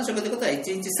とは3食ってことは1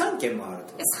日3軒もある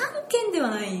と。3軒では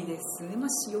ないですね。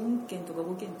4軒とか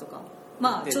5軒とか、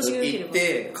調子が良ければ行っ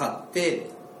て買って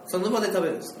その場で食べ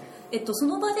るんですか？そ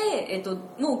の場で、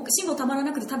もう辛抱たまら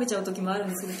なくて食べちゃう時もあるん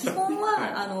ですけど、基本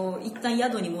は、一旦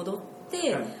宿に戻っ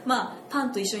て、パ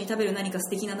ンと一緒に食べる何か素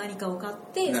敵な何かを買っ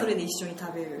てそれで一緒に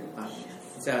食べる。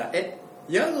じゃあ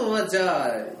宿はじゃ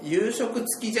あ夕食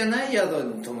付きじゃない宿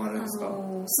に泊まるんですか？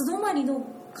素泊まりの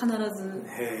必ず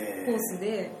コース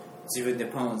で自分で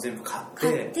パンを全部買っ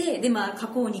てで、加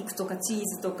工肉とかチー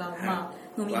ズとか、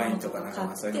飲み物とか買っ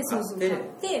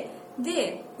て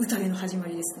で宴の始ま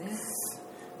りですね。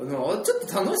ちょっ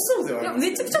と楽しそうではあります、ね、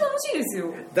めちゃくちゃ楽しいです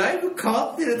よ。だいぶ変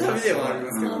わってる旅ではあり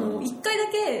ますけど、1回だ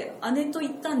け姉と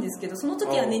行ったんですけど、その時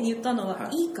姉に言ったのは、は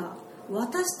い、いいか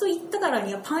私と行ったから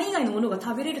にはパン以外のものが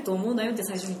食べれると思うなよって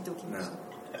最初に言っておきました。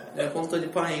本当に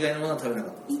パン以外のものは食べな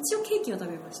かった？一応ケーキは食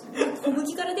べましたね。小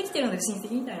麦からできてるので親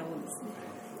戚みたいなもんですね。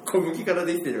小麦から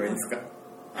できてればいいんですか？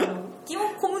基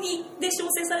本小麦で調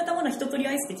整されたものは一通り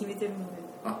アイスで決めてるので。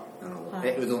あ、なるほど、は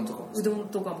い、うどんとかも？うどん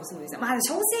とかもそうですね。まあ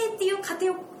調整っていう過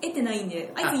程を得てないん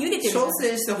で、アイス茹でてる。調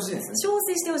整してほしいですね。調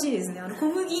整してほしいですね。小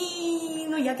麦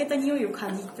の焼けた匂いを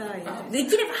嗅ぎたい。で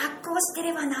きれば発酵して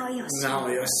ればなおよし。なお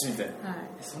よしみたいな、はい、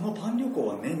そのパン旅行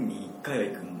は年に1回は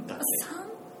行くんだっけ？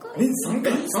年3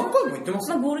回も行ってます？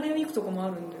まあゴールデンウィークとかもあ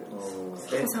るんで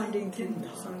3連休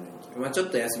まあちょっ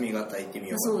と休みがあったら行ってみ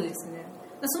ようかな。そうですね。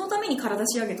そのために体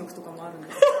仕上げとくとかもあるんで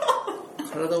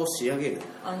体を仕上げる。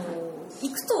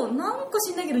行くとなんか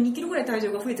知んないけど2キロぐらい体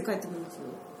重が増えて帰ってくるんですよ。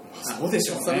そうでし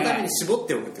ょうね。そのために絞っ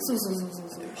ておくってこと。そう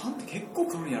パンって結構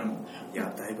カロリーあるもんね。い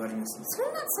やだいぶありますね。そ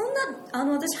ん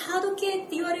な私ハード系って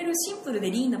言われるシンプルで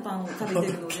リーンなパンを食べて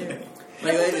るのでま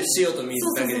あ、いわゆる塩と水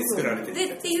だけで作られてるで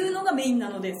っていうのがメインな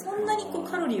ので、そんなに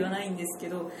カロリーはないんですけ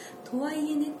ど、とはいえ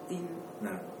ねっていう。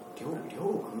なるほど。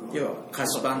要は菓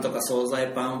子パンとか惣菜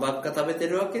パンばっか食べて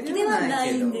るわけではな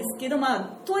いけど、んですけど、まあ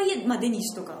とはいえ、まあ、デニッ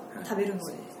シュとか食べるの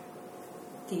で、っ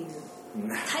ていう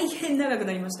大変長く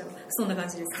なりましたが、そんな感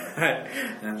じです、はい、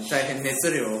大変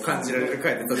熱量を感じられる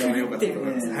回でとても良かったと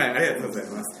思います。はい、ありがとうござい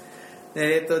ます。じ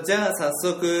ゃあ早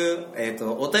速、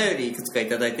お便りいくつかい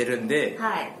ただいてるんで、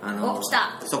はい、来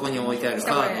た。そこに置いてある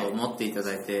カードを持っていた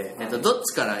だいて、どっ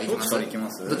ちからいき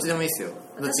ます？どっちでもいいですよ。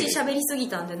私喋りすぎ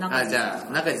たんで、じゃあ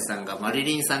中地さんがマリ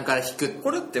リンさんから引く。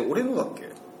これって俺のだっ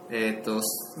け？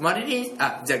マリリン、じ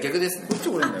ゃあ逆ですね。こっち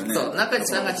俺だよね。そう、中地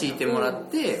さんが引いてもらっ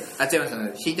て、違いますね、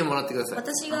引いてもらってください。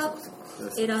私が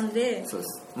選んで、そうで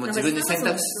す。もう自分で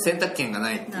選択権が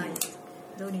ないっていう。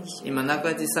今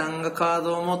中地さんがカー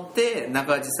ドを持って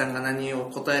中地さんが何を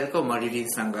答えるかをマリリン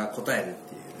さんが答えるっ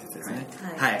ていうやつですね。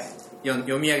はい、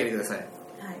読み上げてください。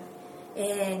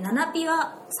ナナピ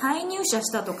は再入社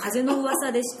したと風の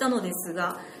噂で知ったのです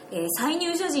が、再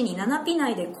入社時にナナピ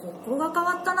内でここが変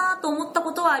わったなと思った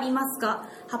ことはありますか？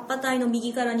葉っぱ体の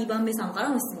右から2番目さんから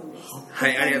の質問です。は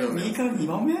い、ありがとうございます。右から2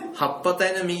番目？葉っぱ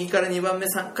体の右から2番目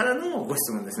さんからのご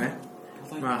質問ですね。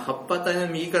まあ、葉っぱ体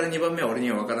の右から2番目は俺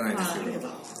には分からないですけど、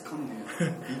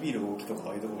ビビる動きとか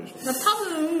ああいうところでしょ。多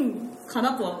分か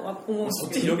なとは思うんですけど、そっ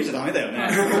ち広げちゃダメだよね。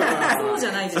そうじ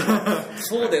ゃないです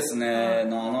そうですね。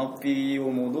ナナピを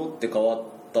戻って変わっ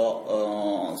た。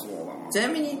そうだな。ちな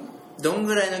みにどん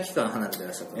ぐらいの期間離れてら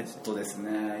っしゃったんですか？です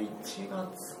ね、1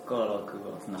月から9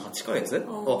月の8ヶ月。結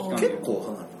構離れてる。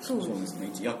そうですね。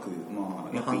約1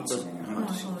年半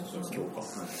年今日か。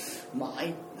まあ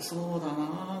そうだ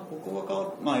な。ここが変わ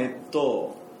っまあ2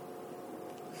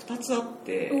つあっ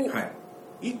て、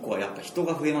1個はやっぱ人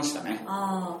が増えましたね。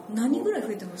何人ぐらい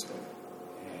増えてまし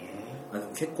た？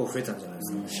結構増えたんじゃないで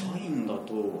すか。社員だ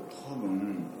と多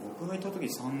分僕がいた時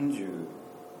30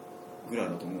ぐらい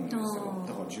だと思うんですよ。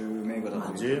だから10名ぐらいだ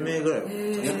と10名ぐらい。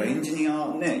やっぱエンジニア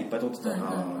ねいっぱい取ってた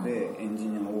ので、エンジ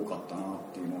ニアが多かったなっ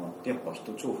ていうのがあって、やっぱ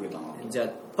人超増えたな。じゃあ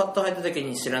パッと入った時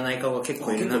に知らない顔が結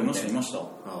構いるなみたいな。いました。だ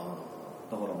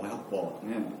からやっぱ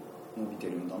ね伸びて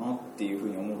るんだなっていうふう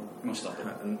に思いましたと。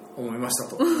思いました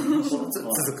と。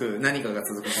続く何かが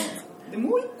続く。で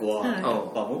もう一個は、やっ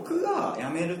ぱ僕が辞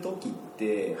める時っ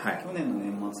て、去年の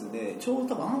年末でちょう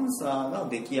ど多分アンサーが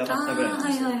出来上がったぐらいなん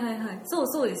ですよ。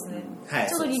そうですね、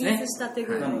ちょうどリリースしたて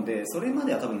ぐらい、なのでそれま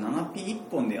では多分 7P1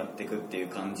 本でやっていくっていう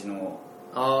感じの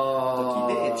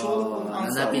時で、ちょうどこのア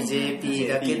ンサー 7PJP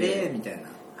だけでみたいな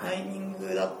タイミン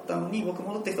グだったのに、僕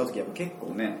戻ってきた時は結構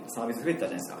ねサービス増えてた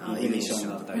じゃないですか。エディション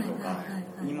だったりとか、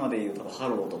今でいうとハ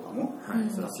ローとかも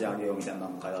立ち上げようみたいな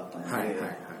段階だったので、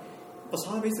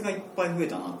サービスがいっぱい増え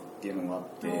たなっていうのがあっ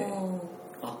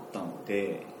たの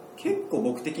で、結構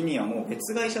僕的にはもう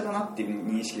別会社だなっていう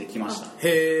認識で来ました。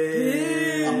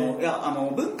へ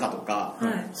ー。文化とか、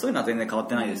そういうのは全然変わっ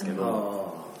てないですけ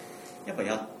ど、やっぱ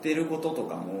やってることと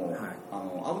かも、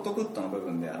アウトプットの部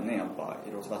分ではねやっぱ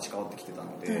いろいろ形変わってきてた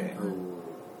ので、っ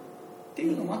て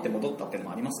いうのもあって戻ったっていうの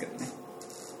もありますけどね。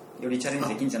よりチャレンジ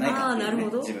できるんじゃないかっていうね、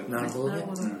自分なるほどね。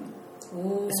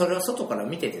それは外から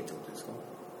見ててってことですか？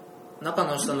中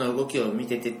の人の動きを見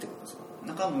ててってことですか？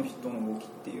中の人の動きっ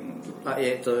ていうのを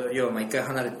要は一回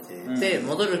離れてて、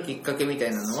戻るきっかけみた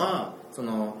いなのは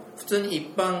普通に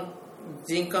一般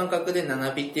人感覚で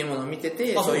 7P っていうものを見て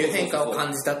て、そういう変化を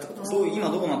感じたってことですか？そう、今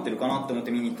どうなってるかなって思って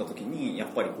見に行った時にやっ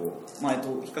ぱりこう前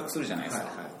と比較するじゃないですか。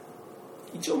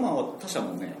一応他社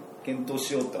もね検討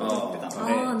しようって思ってたの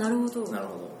で、なるほど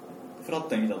フラッ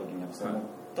トに見た時にやっぱそう思っ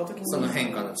た時にその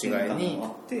変化の違いに、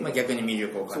まあ、逆に魅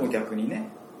力を感じる。そう逆にね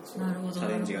なるほどチャ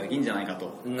レンジがいいんじゃないかと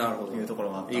いうとこ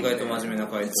ろがあったので、意外と真面目な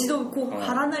回答。一度こう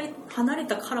離れ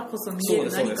たからこそ見え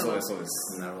る何かがそうで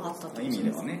すあったと意味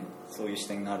ではね、そういう視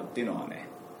点があるっていうのはね、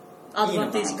アドバ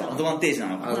ンテージかアドバンテージな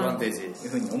のかなアドバンテージという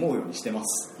ふうに思うようにしてま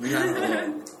す。なるほど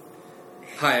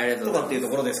はい、ありがとうございます。とかっていうと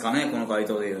ころですかね、この回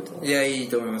答でいうと。いや、いい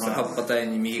と思います。葉っぱ隊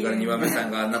に右から2番目さん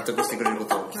が納得してくれるこ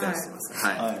とを期待してます。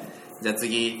はい。はい、じゃあ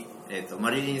次、マ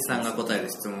リリンさんが答える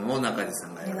質問を中地さ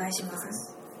んがお願いしま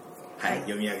す。はい、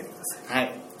読み上げてください。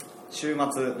はい。週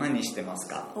末何してます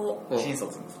か？新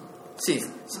卒の新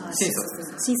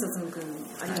卒のくん、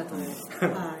ありがとうね。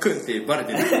くんってバレ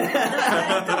てる。誰か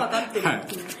分かってるっ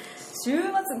ていう。週末、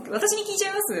私に聞いちゃ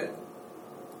います？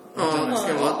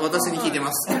私に聞いて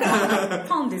ます。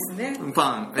パンですね。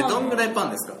パン。どんぐらいパ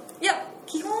ンですか？いや、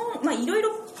基本、まあいろいろ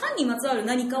パンにまつわる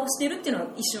何かをしてるっていうのは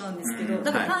一緒なんですけど、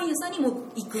だからパン屋さんにも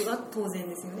行くは当然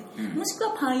ですよね。もしく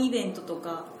はパンイベントと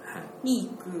かに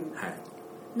行く。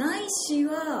ないし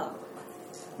は、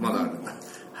まだあるんだ。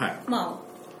はい。ま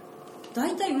あ、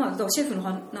大体、まあ、シェフの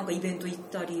なんかイベント行っ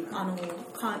たり、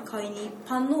買いに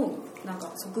パンのなん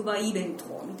か即売イベン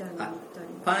トみたいなのに行ったり。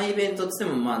パンイベントって言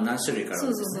ってもまあ何種類かあるん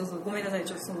ですね。そう、ごめんなさい、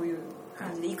ちょっとそういう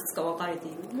感じでいくつか分かれて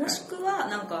いる。もしくは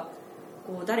なんか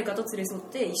こう誰かと連れ添っ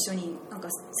て一緒になんか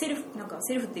セルフ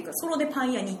っていうかソロでパ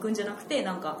ン屋に行くんじゃなくて、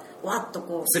なんかわっと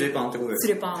こうスレパンってことで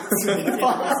すか？スレ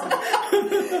パ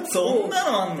ンそん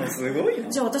なのあんのすごいな。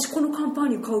じゃあ私このカンパー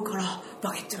ニュ買うから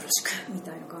バゲットよろしくみ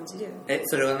たいな感じで。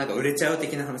それはなんか売れちゃう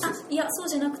的な話ですか？いや、そう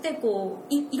じゃなくてこ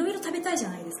う いろいろ食べたいじゃ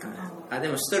ないですか、パンで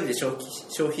も一人で消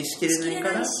費しきれないか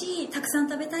らたくさん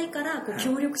食べたいからこう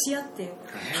協力し合って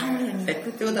パン屋に行く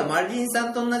ってことはマリリンさ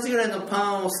んと同じぐらいのパ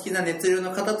ンを好きな熱量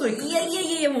の方と行く？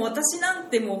いやもう私なん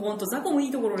てもう本当雑魚もい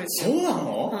いところですよ。そうな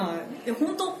の？はい。で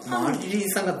本当マリリン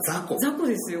さんが雑魚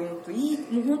ですよ。本当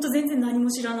もう本当全然何も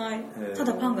知らない。た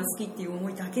だパンが好きっていう思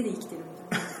いだけで生きてるみ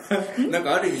たいな。なん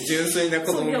かある意味純粋な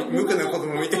子供、無垢な子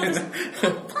供みたいな。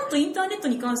パンとインターネット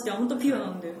に関しては本当ピュア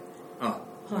なんで。なる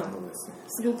ほどですね。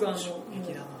すごく素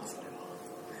敵だなそ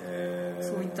れは。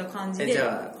そういった感じで。じ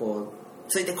ゃあこう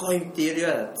ついてこいっていうよ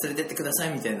りは連れてってくださ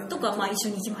いみたいな。とかまあ一緒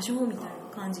に行きましょうみたいな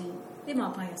感じ。でま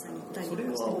あパン屋さんに行ったりとかし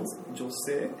てます。女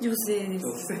性です。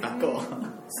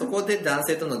そこで男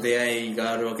性との出会い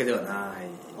があるわけではない。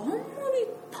あんまり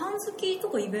パン好きと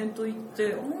かイベント行っ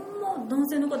てあんま男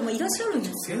性の方、いらっしゃるん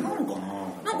ですよ。なのか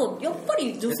な。なんかやっぱ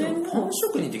り女性のパン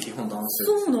職人って基本男性。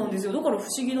そうなんですよ。だから不思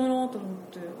議だなと思っ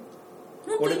て。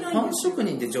俺パン職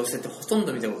人って女性ってほとん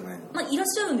ど見たことない。いらっ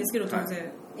しゃるんですけど当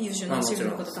然、優秀なシェフ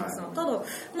の方たくさん。ただ圧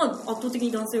倒的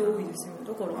に男性多いですよ。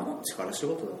だから力仕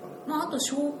事だから。あと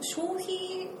消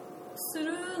費す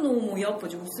るのもやっぱ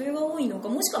女性が多いのか、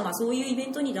もしくはそういうイベ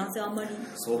ントに男性あんまり。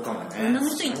そうかもね。女の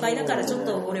人いっぱいだからちょっ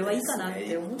と俺はいいかなっ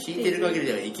て思って聞いてる限り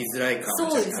では行きづらいか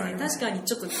もしれない。そうですね。確かに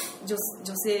ちょっと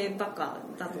女性ばっか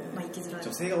だと行きづらい。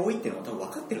女性が多いっていうのは多分分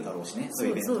かってるだろうしね。そ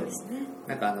うですね。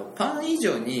なんかパン以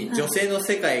上に女性の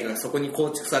世界がそこに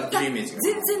構築されてるイメージが。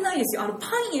全然ないですよ。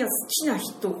パン屋好きな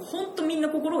人本当みんな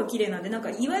心が綺麗なんで、なんか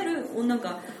いわゆるなん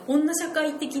か女社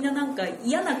会的ななんか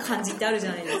嫌な感じってあるじ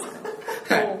ゃないですか。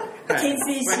こう牽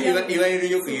制し合って、いわゆる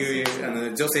よく言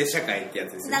う女性社会ってや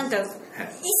つですよね。なんか一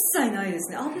切ないで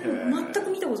すね。全く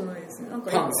見たことないですね。なん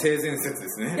かパン性善説で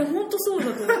すね。いや本当そうだ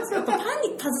と思います。やっぱパン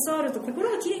に携わると心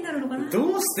が綺麗になるのかな。ど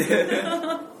うして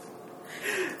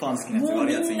パン好きなやつ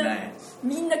悪いやついない。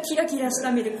みんなキラキラし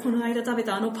た目でこの間食べ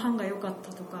たあのパンが良かっ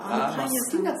たとか、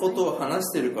好きなことを話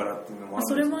してるからっていうのもあるん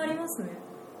ですね。それもありますね。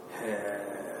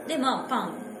でパ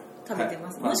ン食べて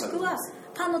ます。もしくは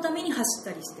パンのために走っ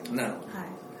たりしてます。なるほど。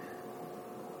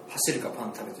走るかパ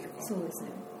ン食べてるか。そうですね。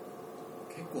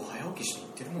結構早起きして行っ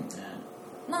てるもんね。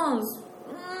ま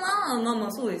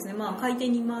あそうですね。開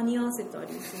店に間に合わせた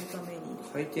りするために。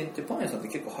開店ってパン屋さんって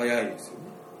結構早いですよね。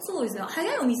そうですね。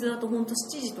早いお店だと本当7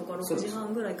時とか6時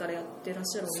半ぐらいからやってらっ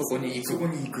しゃるお店。そこ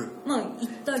に行く。行っ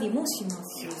たりもしま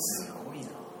す。いやすごい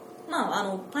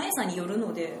な。パン屋さんによる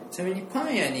ので。ちなみにパ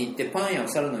ン屋に行ってパン屋を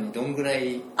去るのにどんぐら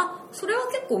い？それは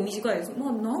結構短いです。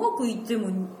長く行っても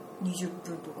20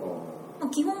分とか。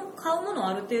基本買うものを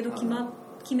ある程度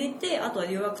決めて、あとは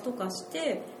予約とかし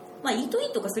て、イートイ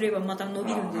ンとかすればまた伸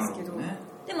びるんですけど、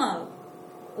で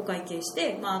お会計し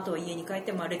て、あとは家に帰っ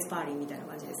てレッツパーリーみたいな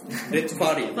感じですね。レッツパ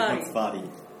ーリー。レッツパーリ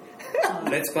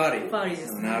ー。レッツパーリー。パーリーで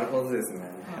すね。なるほどです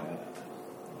ね。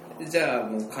じゃあ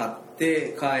もう買っ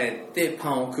て帰ってパ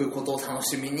ンを食うことを楽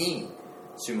しみに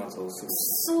週末を過ごす。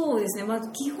そうですね。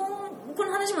基本こ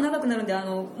の話も長くなるんで、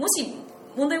もし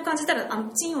問題を感じたら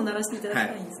チンを鳴らしていただ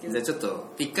きたいんですけど、じゃあちょっ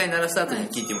と一回鳴らした後に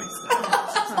聞いてもいいです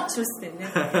か？書室店ね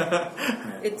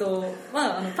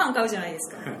まあ、パン買うじゃないで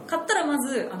すか。買ったらま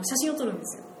ず写真を撮るんで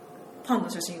すよ、パンの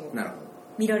写真を。なるほど。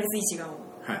ミラーレス一眼を、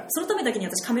はい、そのためだけに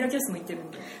私カメラ教室も行ってる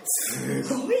んで。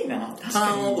すごいな。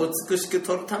パンを美しく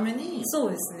撮るためにそ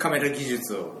うですね、カメラ技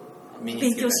術を身につけ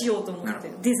勉強しようと思っ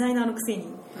て、デザイナーのくせに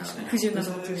不純な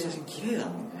動機で。写真綺麗だ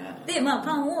もんね。で、まあ、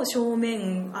パンを正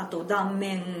面、あと断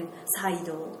面、サイ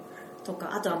ドと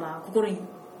か、あとはまあ心に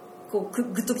こうグ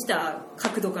ッときた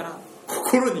角度から。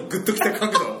心にグッときた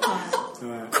角度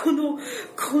はい、この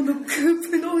クー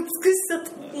プの美しさ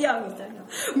といやみたいな、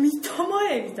見たま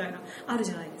えみたいなある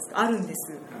じゃないですか。あるんで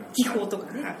す、気泡と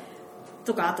かね、はい、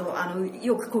とか、あと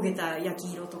よく焦げた焼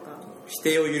き色とか、否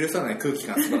定を許さない空気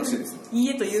感素晴らしいですね。いい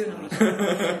えというのに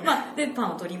まあ、でパ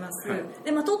ンを取ります、はい、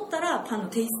で、まあ、取ったらパンの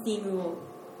テイスティングを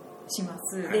しま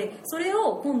す、はい、でそれ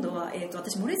を今度は、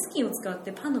私モレスキンを使っ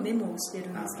てパンのメモをしてる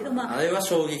んですけど、まあ、あれは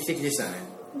衝撃的でしたね。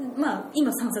まあ、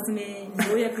今3冊目に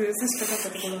ようやく差し掛か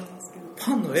ったところなんですけど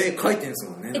パンの絵描いてるんです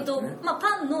もんね。まあ、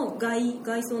パンの外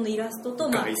装のイラストと、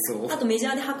まあ、あとメジ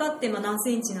ャーで測って、まあ、何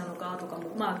センチなのかとかも、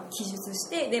まあ、記述し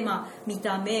て、で、まあ、見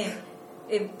た目、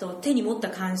手に持った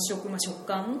感触、まあ、食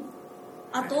感、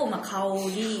あと、まあ、香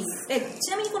り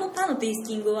ちなみにこのパンのテイス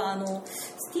ティングは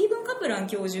スティーブン・カプラン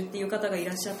教授っていう方がい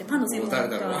らっしゃって、パンの専門家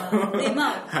で、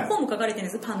まあ、本も書かれてる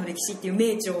んです。パンの歴史っていう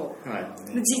名著、は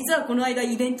い、実はこの間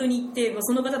イベントに行って、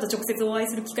その方と直接お会い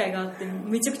する機会があって、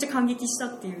めちゃくちゃ感激した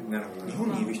っていう。なるほど。日本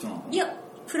にいる人なの？いや、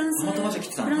フランス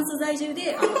在住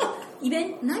で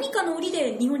何かの折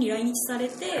で日本に来日され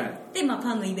て、はい、で、まあ、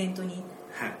パンのイベントに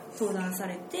登壇さ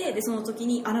れて、でその時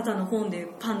にあなたの本で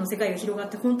パンの世界が広がっ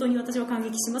て本当に私は感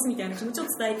激しますみたいな気持ちを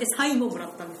伝えてサインをもら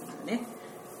ったんですよね。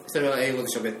それは英語で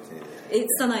喋って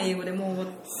拙い英語で、もう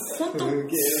本当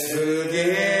すげ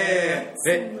え。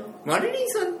マリリン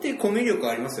さんってコミュ力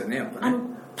ありますよね、やっぱね。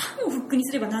パンをフックに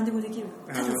すれば何でもできる。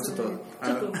ちょっと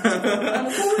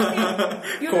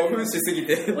興奮しすぎ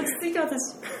て落ち着いて、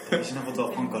私大事なこと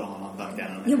はパンから学んだみたい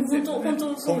なね。いやもう本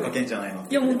当そう。本書けんじゃないの。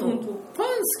いや本当パン好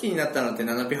きになったのって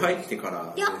ナナピ入ってか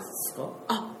らですか？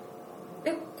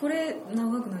これ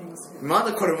長くなります。ま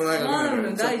だこれも長くな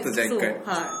る。ちょっとじゃあ一回。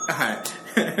はい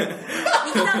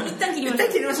一旦切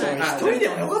りましょう。一人で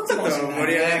もよかったかもしれない。盛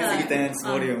り上がりすぎて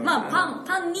ボリューム。まあ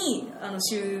パンに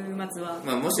週末は。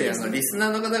まあもしリスナー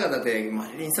の方々でマ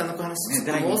リリンさんの話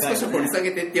もう少し掘り下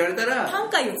げてって言われたら、パン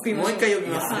会を作りましょう。もう一回呼び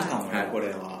ます。これ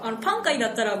は。パン会だ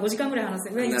ったら5時間ぐらい話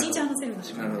せる。1日話せるんで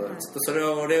すよ。なるほど。ちょっとそれ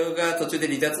は俺が途中で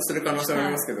離脱する可能性もあ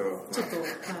りますけど。ちょっと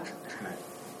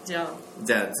じゃ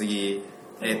あ次。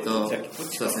そうで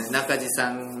すね、中地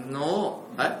さんの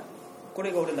こ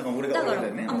れが俺だよ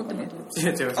ね。持って違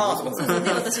うそう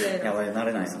私がやばい、慣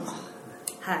れないな。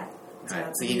はい。じゃ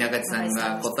あ次中地さん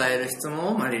が答える質問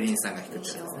をマリリンさんが一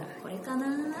つ。これかな。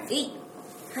はい。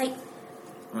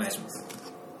お願いします。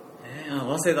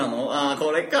早稲田の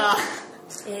これか。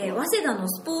早稲田の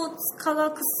スポーツ科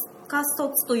学科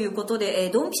卒ということで、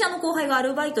ドンピシャの後輩がア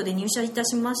ルバイトで入社いた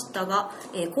しましたが、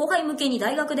後輩向けに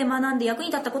大学で学んで役に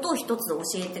立ったことを一つ教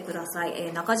えてくださ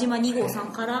い。中島2号さ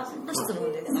んからの質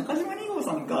問です。中島2号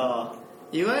さんか。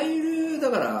いわゆるだ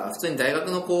から普通に大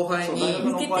学の後輩に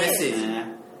向けてメッセージ、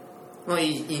まあ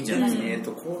いいんじゃないで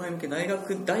すか。後輩向け大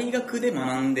学で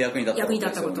学んで役に立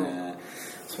ったことですよね。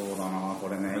そうだな、こ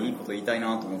れね、いいこと言いたい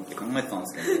なと思って考えてたんで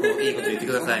すけど、いいこと言って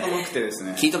ください。なくてです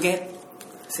ね。聞いとけ。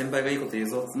先輩がいいこと言う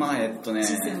ぞ。まあ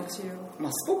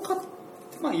スポカ、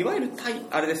いわゆる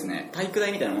あれですね、体育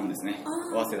大みたいなもんですね。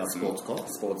早稲田スポー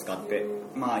ツ科って、い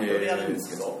ろいろやるんで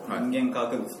すけど、人間科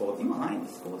学部スポーツ、今ない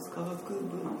スポーツ科学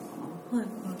部なのか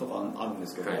な、とかあるんで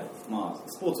すけど、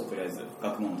スポーツをとりあえず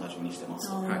学問の対象にしてます。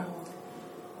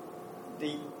で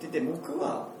言ってて、僕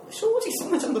は正直そ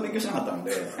んなちゃんと勉強しなかったの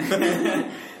で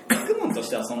学問とし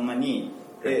てはそんなに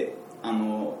得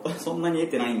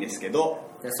てないんですけ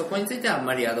ど、そこについてはあん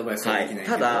まりアドバイスはできない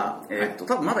けど、ただ、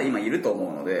多分まだ今いると思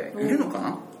うので、いるの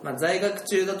かな、在学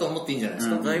中だと思っていいんじゃないです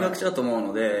か。在学中だと思う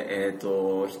ので、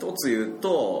一つ言う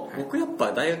と、僕やっ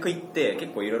ぱ大学行って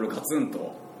結構いろいろガツン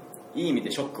といい意味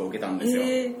でショックを受けたんですよ。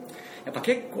やっぱ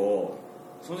結構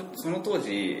その当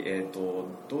時、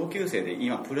同級生で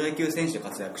今プロ野球選手で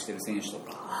活躍してる選手と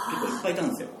か結構いっぱいいたん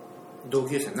ですよ。同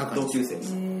級生で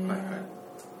す。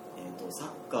サ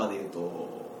ッカーでいう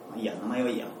と、名前は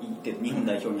いいや、日本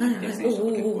代表に入ってる選手が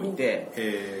結構い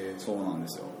て、そうなんで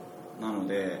すよ。なの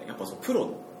でやっぱプロ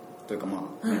というか、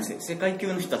世界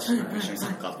級の人たちと一緒にサ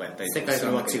ッカーとかやったりとかす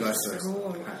るわけです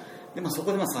よ。で、そ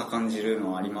こで差感じる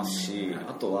のはありますし、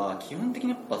あとは基本的に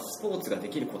やっぱスポーツがで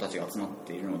きる子たちが集まっ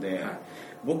ているので、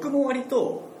僕も割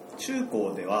と中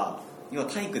高では要は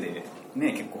体育で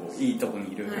ね結構いいとこ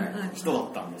にいる人だ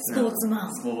ったんですね。スポー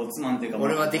ツマンっていうか、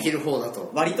俺はできる方だ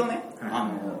と割とね、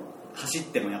走っ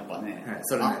てもやっぱね、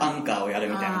アンカーをやる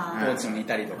みたいなコーチもい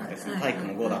たりとかですね、体育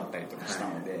も5だったりとかした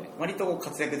ので、割と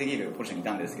活躍できるポジションにい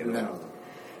たんですけど、も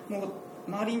う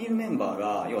周りにいるメンバー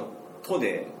が要は都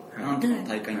でなんとかの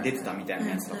大会に出てたみたい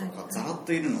なやつだとかざらっ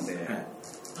といるので、やっ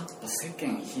ぱ世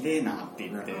間ひでえなって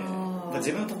言って、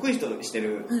自分の得意として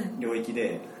る領域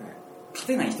で勝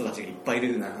てない人たちがいっぱいい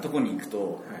るとこに行く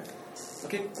と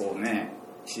結構ね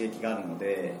刺激があるの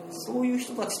で、そういう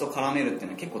人たちと絡めるっていう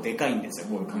のは結構でかいんですよ、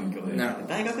こういう環境で。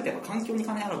大学ってやっぱ環境に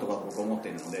金あるとか僕は思って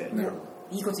いるので、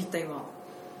いいこと言った今。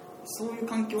そういう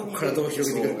環境に体を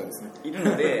広げてくるからですね。いる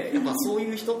ので、やっぱそう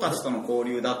いう人たちとの交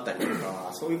流だったりと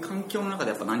か、そういう環境の中で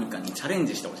やっぱ何かにチャレン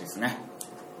ジしてほしいですね。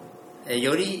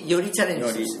よりチャレン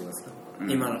ジしてますか、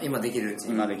今できるうち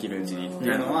に。今できるうちにって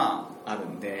いうのはある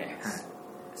んで、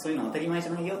そういうのは当たり前じ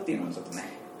ゃないよっていうのをちょっとね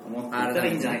思っていったら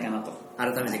いいんじゃないかなと、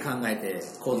改めて考えて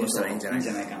行動したらいいんじゃない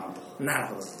かなと。な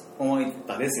るほど、思っ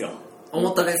たですよ。思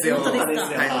ったですよ。思ったです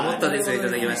はい、思ったですよ、いた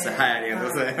だきました。はい、ありがとう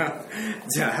ございます。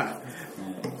じゃあ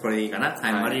これでいいかな。は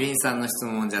い、マリリンさんの質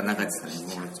問、じゃあ中地さん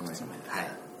にもう一問。はい。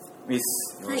ウィ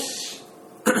ス。よし。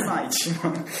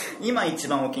今一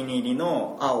番お気に入り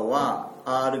の青は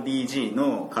RBG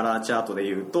のカラーチャートで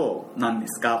言うと何で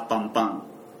すか？パンパン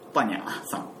パニャ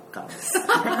さんからです。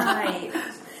はい。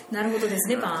なるほどです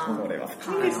ね、パン。これは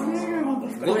深いですね。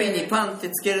語尾にパンって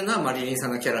つけるのはマリリンさ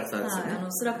んのキャラクターですよね。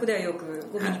スラックではよく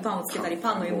語尾にパンをつけたり、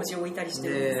パンの絵文字を置いたりして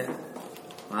るんですけど。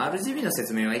RGB の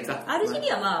説明はいいか。RGB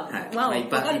は一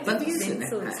般的ですよね。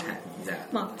そうですね。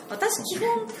私基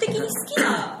本的に好き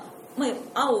な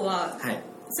青は、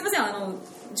すみません、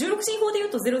16進法でいう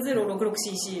と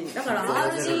 0066cc だから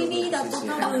RGB だと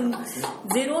多分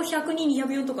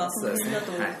010204とかその辺だ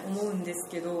と思うんです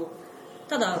けど、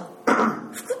ただ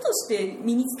服として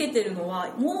身につけてるのは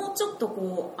もうちょっと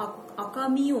こう赤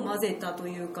みを混ぜたと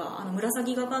いうか、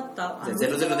紫がかった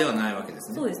00ではないわけで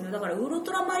すね。そうですね。だからウル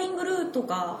トラマリンブルーと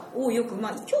かをよく、今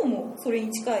日もそれ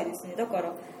に近いですね。だか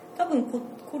ら多分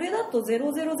これだと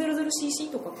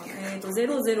 0000cc とかかな、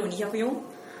00204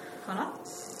かな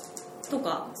と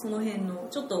か、その辺の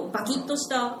ちょっとバキッとし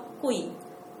た濃い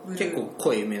ブルー、結構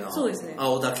濃いめの青、そうですね、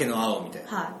青だけの青みたい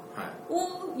な、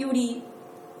をより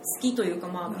好きというか、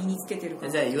身につけてるか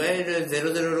ら。じゃあいわゆる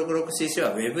 0066cc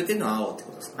はウェブでの青って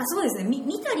ことですか？そうですね。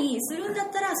見たりするんだ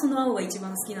ったらその青が一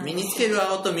番好きなんです。身につける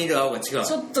青と見る青が違う。ちょっ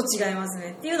と違います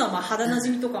ね。っていうのは肌なじ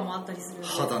みとかもあったりするんで。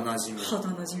肌なじみです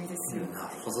よ。なる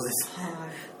ほどです。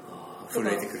震え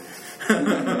てくる。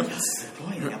いやす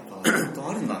ごいね、やっぱちゃんと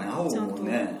あるんだね、青も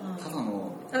ね。ただ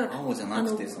の青じゃな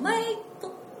くて、前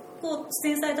こう出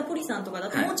演されたポリさんとかだ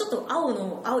ともうちょっと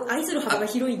青愛する幅が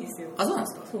広いんですよ。そうなんで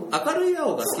すか？明るい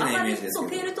青が好きなイメージですけ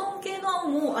ど。ペールトーン系の青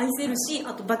も愛せるし、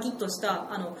あとバキッとした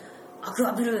アク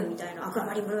アブルーみたいな、アクア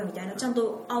マリンブルーみたいなちゃん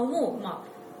と青も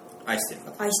愛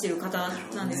してる方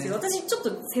なんですけど、私ちょっと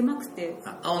狭くて、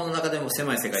青の中でも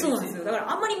狭い世界そうなんですよ。だか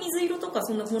らあんまり水色とか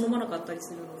そんな好まなかったり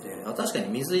するので。確かに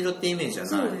水色ってイメージは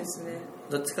ない。そうですね。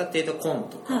どっちかっていうと紺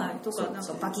とか、とかなん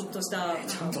かバキッとした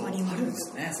マリンブルーで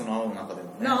すね。その青の中でも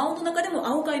ね。青の中でも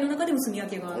青界の中でも住み分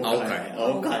けがある。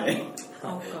青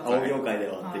業界で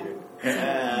はっていう。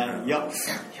いや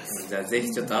じゃあぜ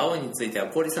ひちょっと青については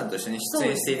ポリさんと一緒に出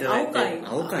演していただいて。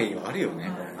青界はあるよね。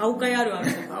青界あるある。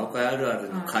青界あるあ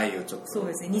るの回をちょっと。そう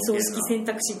ですね。二層式洗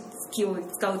濯機を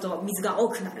使うと水が多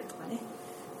くなるとかね。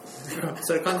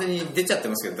それ完全に出ちゃって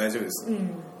ますけど大丈夫です。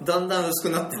だんだん薄く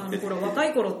なってって。ほら若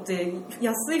い頃って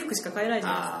安い服しか買えないじゃ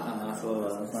ないですか。そう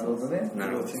だ。なるほどね。な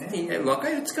るほどね。若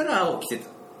いうちから青着て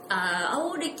た。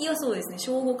青歴はそうですね。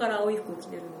小5から青い服を着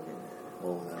てるので。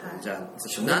じゃ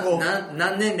あ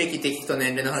何年歴って聞くと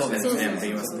年齢の話です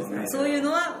ね。そういう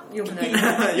のは良くな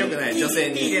い。良くない。女性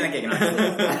に P 入れなきゃいけな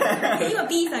い。今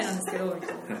P 歳なんですけど、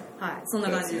はい、そん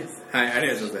な感じです。はい、あり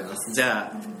がとうございます。じ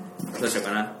ゃあどうしよう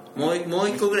かな。もう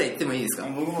一個ぐらい言ってもいいですか？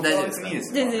大丈夫ですか？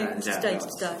全然聞きたい。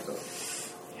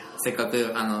せっか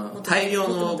く大量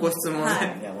のご質問を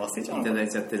ねいただい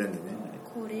ちゃってるんでね。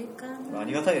これかな。あ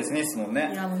りがたいですね、質問ね。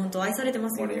いやもう本当愛されてま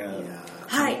すよ。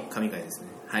はい。神回です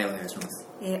ね。はい、お願いします。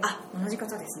同じ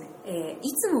方ですね。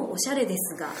いつもおしゃれで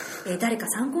すが、誰か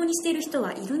参考にしている人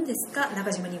はいるんですか？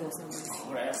中島2号さんです。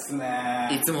これですね。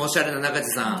いつもおしゃれな中地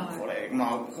さん。これ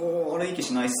悪い気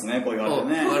しないっすね、こう言われて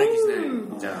ね。悪い気しな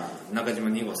い。じゃあ中島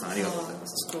2号さんありがとうございま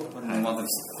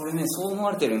す。これね、そう思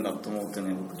われてるんだと思って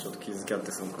ね、僕ちょっと気づきあっ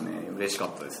てすごくね嬉しか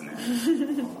ったですね。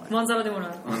まんざらでも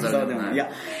ない。まんざらでもない。いや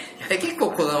結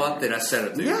構こだわってらっしゃ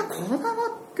るという。いやこだ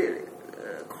わってる。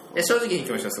正直にい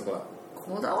きましょう。そこは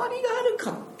こだわりがある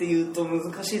かっていうと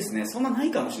難しいですね。そんなな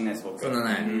いかもしれないです僕。そんな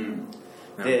ない。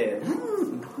で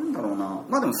なんだろうな、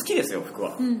まあでも好きですよ服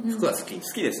は、服は好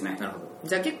きですね。なるほど。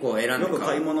じゃあ結構選んでよく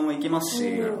買い物も行きます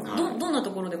し、どんな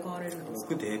ところで買われるんです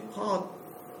か？僕デパ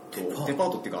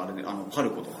ートっていうかあれでパ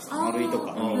ルコとかさ、丸井と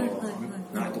かああいう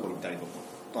ところ行ったりとか、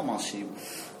あとはまあそ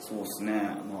うですね、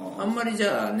あんまりじ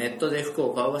ゃあネットで服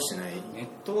を買うはしない？ネッ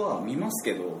トは見ます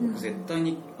けど、僕絶対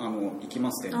に行き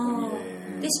ます店舗に。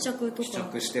で試着とか試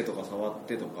着してとか触っ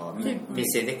てとかで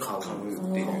店で買うっ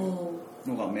ていう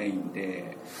のがメイン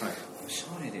で、おし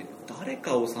ゃれで誰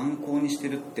かを参考にして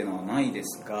るっていうのはないで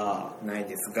すが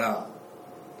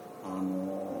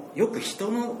よく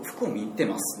人の服を見て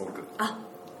ます僕。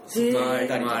周りの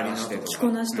着こ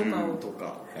なしとか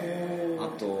を、あ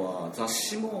とは雑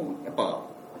誌もやっぱ、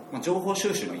情報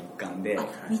収集の一環で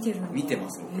見てま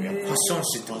す僕。やっぱファッショ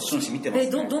ン誌見てます、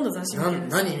ね。どんな雑誌見てるんで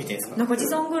すか？何見てるんですか？中地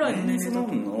さんぐらいの年齢だと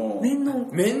メ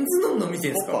ンズノンの見て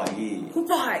るんですか？ポ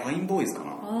パイファインボーイズか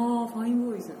な。ファイン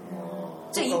ボーイズ。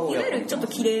じゃあいわゆるちょっと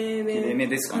きれいめ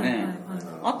ですかね。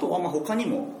あとは他に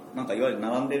もなんかいわゆる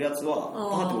並んでるやつはパ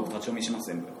ーッと僕立ち読みしま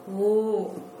す全部。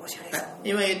おしゃれさ。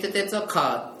今言ってたやつは買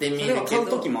ってみるけど、買う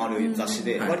時もある雑誌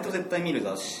で、割と絶対見る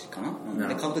雑誌かな。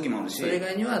で買う時もあるし、それ以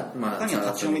外には他には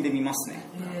立ち読みで見ます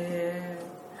ね。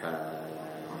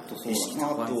あとウ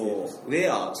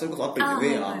ェア、それこそアプリ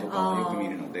でウェアとかよく見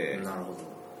るので、なるほど。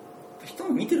人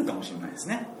も見てるかもしれないです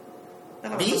ね。だ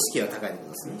から美意識は高いってこ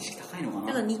とですね。美意識高いのかな。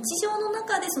だから日常の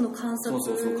中でその観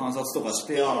察、観察とかし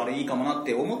てあれいいかもなっ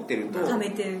て思ってると、貯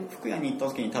めてる。服屋に行った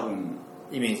時に多分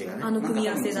イメージがね、組み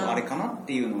合わせだ。あれかなっ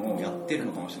ていうのをやってる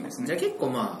のかもしれないですね。じゃあ結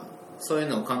構そういう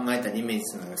のを考えたりイメージ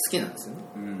するのが好きなんですよね。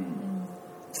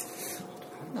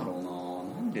なんだろうな、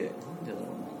なんでだろう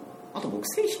な。あと僕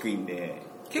背低いんで。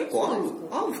結構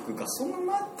合う服がそんな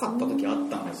なかった時あっ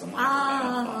たんですよ。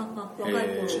若い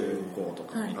頃、中高と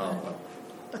かに。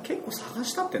結構探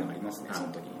したっていうのがありますね、その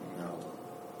時に。なるほ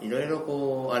ど。いろいろ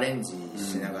こうアレンジ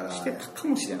しながらしてたか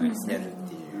もしれないですね。やるっ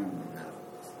ていう。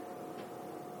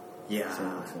いやそ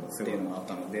うっていうのがあっ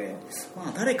たので、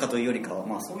誰かというよりか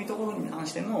はそういうところに関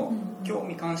しての興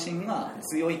味関心が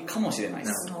強いかもしれないで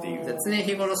すっていう。常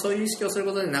日頃そういう意識をする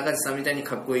ことで中地さんみたいに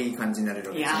かっこいい感じになれる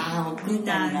わけです。みん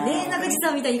なね、中地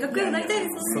さんみたいにかっこよくなりたいで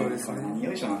すよね。そうですね。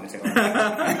よいしょなんですよ。はい。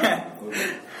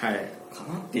か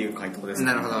なっていう回答ですね。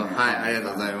なるほど。はい、ありがと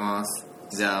うございます。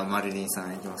じゃあマリリンさ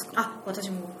んいきますか。私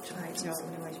もじゃあお願いします。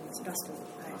ラス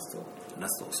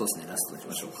トそうですね、ラストいき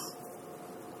ましょうか。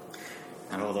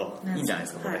なるほど、いいんじゃない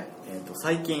ですかこれ。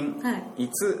最近い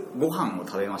つご飯を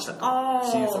食べましたか。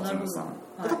新卒のさん。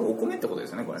これ多分お米ってことで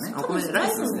すよねこれね。お米ラ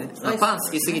イスですね。パン好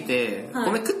きすぎて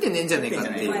米食ってねえんじゃねえかっ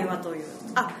ていう。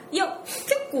いや結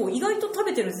構意外と食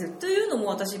べてるんですよ。というのも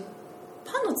私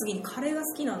パンの次にカレーが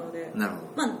好きなので、なるほ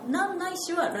ど。ない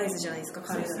しはライスじゃないですか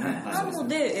カレーだ。なの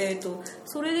で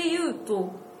それで言う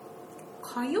と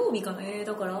火曜日かな。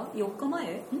だから4日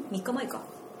前3日前か。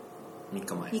3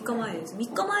日前です。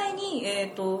3日前に、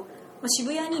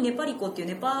渋谷にネパリコっていう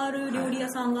ネパール料理屋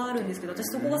さんがあるんですけど、私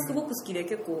そこがすごく好きで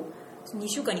結構2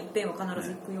週間に一遍は必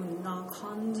ず行くような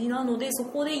感じなので、そ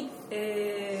こで、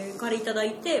カレーいただ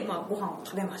いて、ご飯を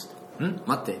食べました。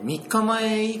待って、3日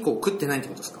前以降食ってないって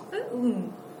ことですか？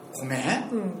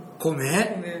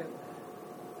米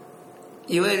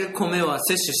いわゆる米は摂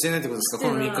取してないってことですか？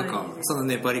この3日間その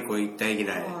ネパリコ行った以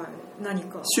来。何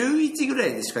か週1ぐら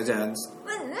いでしかじゃあ、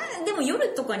でも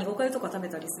夜とかにおかゆとか食べ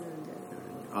たりするんで。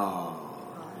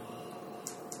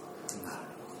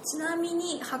ちなみ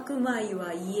に白米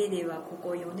は家ではここ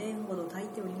4年ほど炊い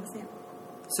ておりません。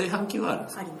炊飯器はあ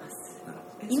ります。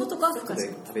芋とか外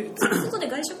で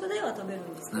外食では食べる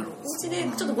んですけど、お家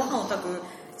でちょっとご飯を炊く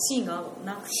シーンが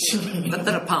なくてだっ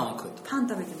たらパンを食うと。パン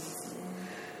食べてますね。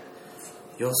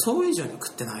予想以上に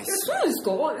食ってないですよ。そうです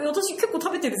か？私結構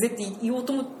食べてるぜって言おう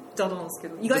と思ってたんですけ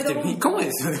ど、意外だな。3日前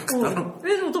ですよね食ったの。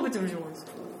でも食べてるじゃないです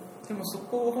か。でもそ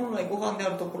こ本来ご飯であ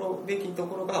るところべきと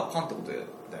ころがパンってことだよね。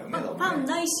パン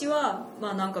ないしは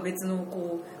なんか別の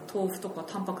こう豆腐とか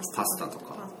タンパク質パスタと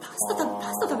か。パスタ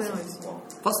食べないですよ。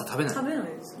パスタ食べない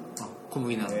ですよ。小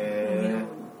麦なの。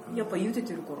やっぱ茹で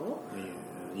てるから。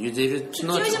茹でる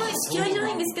嫌いじゃな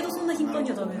いんですけど、そんな頻繁に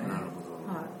は食べない。なるほど。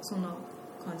そんな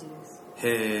感じです。へ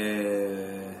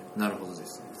え、なるほどで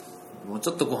すね。もう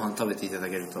ちょっとご飯食べていただ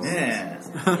けるとね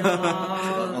えま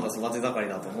だ育て盛り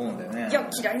だと思うんだよね。いや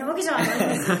嫌いなわけじゃない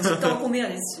ですよ。実家は米屋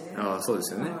ですしね。そうで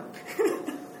すよね。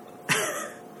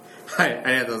はい、あ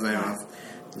りがとうございます。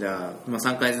じゃあ、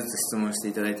3回ずつ質問して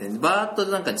いただいて、バーッと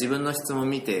なんか自分の質問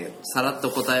見てさらっと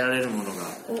答えられるものが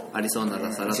ありそうな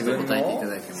らさらっと答えていた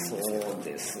だいてもいいですか？そう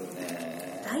です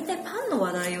ね。大体パンの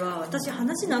話題は私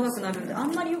話長くなるんであ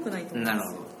んまり良くないと思います。なる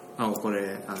ほど。こ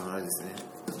れあれですね。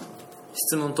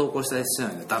質問投稿したりし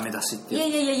ないのダメ出しっていう。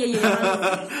いや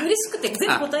嬉しくて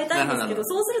全部答えたいんですけど、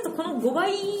そうするとこの5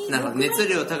倍熱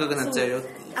量高くなっちゃうよって。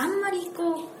あんまり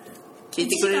こう聞い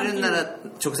てくれるんなら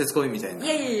直接来いみたいな。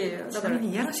いやだから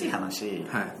いやらしい話、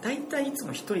大体いつ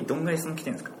も一人どんぐらい質問来て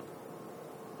るんですか？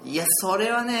いやそ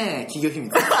れはね企業秘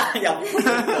密いや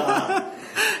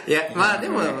いやまあで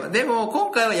も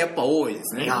今回はやっぱ多いで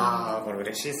すね。いやこれ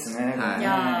嬉しいですね。い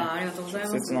やありがとうございま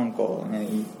す。直接なんかね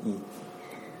いい。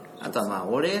あとはまあ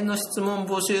お礼の質問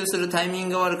募集するタイミン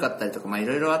グが悪かったりとかまあい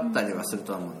ろいろあったりはする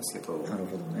とは思うんですけど、なる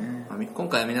ほどね。今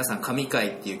回は皆さん神回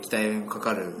っていう期待がか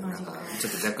かるなんかちょ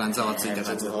っと若干ざわついた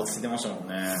感じざわついてましたもん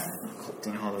ね。勝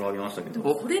手にハードル上げましたけど。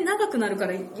これ長くなるか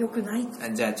ら良くない。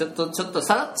じゃあちょっと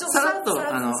さらっと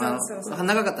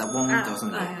長かったらボーンと押す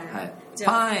んで、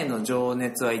パンへの情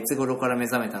熱はいつ頃から目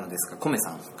覚めたのですか？コメ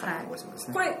さんからお願いします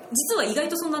ね。これ実は意外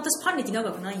とそんな私パン歴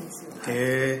長くないんですよ。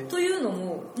へー。というの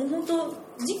ももう本当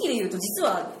時期で言うと実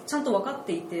はちゃんと分かっ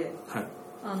ていて、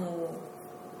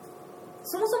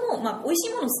そもそも、美味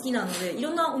しいもの好きなのでいろ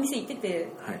んなお店行ってて、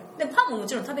でパンもも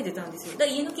ちろん食べてたんですよ。だか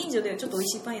ら家の近所でちょっと美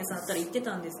味しいパン屋さんあったら行って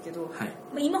たんですけど、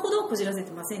今ほどはこじらせ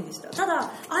てませんでした。た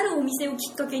だあるお店を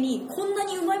きっかけにこんな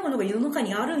にうまいものが世の中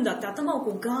にあるんだって頭をこ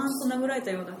うガーンと殴られ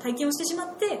たような体験をしてしま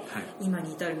って、今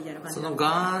に至るみたいな感じで。そのガ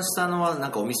ーンしたのはな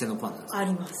んかお店のパンなんですか？あ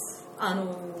ります。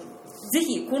ぜ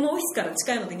ひこのオフィスから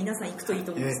近いので皆さん行くといい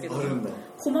と思うんですけど、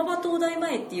駒場東大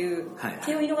前っていう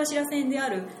京王井の頭線であ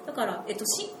る、だから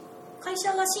会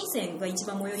社が深センが一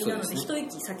番最寄りなので一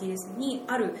駅先ですに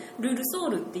あるルソ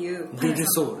ールっていうパン屋さん。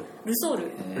ルソ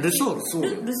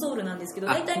ールなんですけど、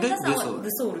大体皆さんは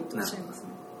ルソールとおっしゃいますね。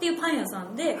っていうパン屋さ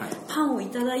んでパンをい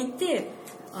ただいて、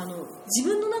自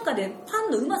分の中でパ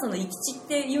ンのうまさの行き地っ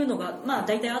ていうのが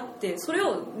大体あって、それ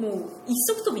をもう一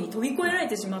足飛びに飛び越えられ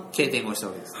てしまって K 点越した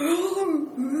わけです。ち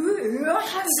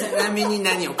なみに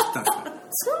何を食ったんですか？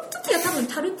その時は多分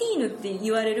タルティーヌって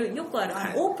言われるよくある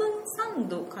オープンサン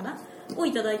ドかなを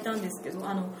いただいたんですけど、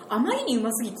あまりにう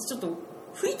ますぎてちょっと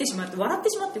吹いてしまって笑って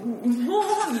しまって、うわ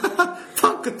ーみたいな。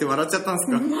パン食って笑っちゃったんで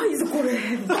すか？うまいぞこれ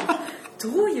みたいな。ど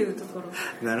ういうところ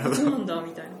なるほどそうなんだ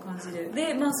みたいな感じで、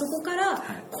そこから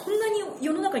こんなに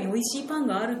世の中に美味しいパン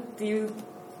があるっていう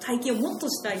体験をもっと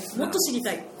したい、もっと知り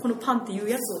たい、このパンっていう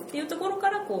やつをっていうところ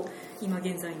から今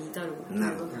現在に至る。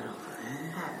なるほどね。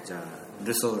じゃあ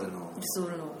ルソールの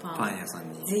パン屋さ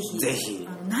んにぜひ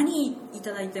何い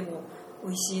ただいても美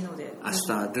味しいので、明日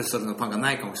ルソールのパンが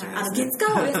ないかもしれないですね。月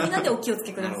火お休みなんでお気をつ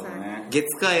けください。月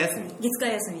火休み。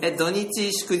土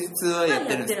日祝日はやっ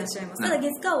てるんですか？やってらっしゃいます。ただ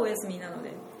月火お休みなの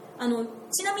で、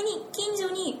ちなみに近所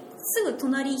にすぐ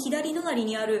左隣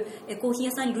にあるコーヒー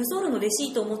屋さんにルソールのレ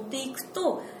シートを持っていく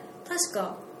と確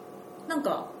かなん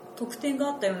か特典があ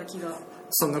ったような気が。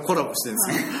そんなコラボしてるん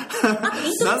ですね。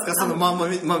なんかその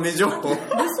豆情報。ルソ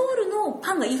ールの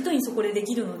パンがイートインそこでで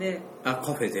きるので。カ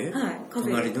フェで？カフ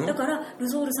ェで。だからル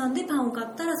ソールさんでパンを買っ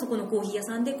たらそこのコーヒー屋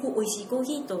さんで美味しいコー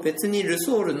ヒーと。別にル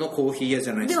ソールのコーヒー屋じ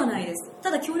ゃないですか？ではないです。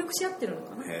ただ協力し合ってるの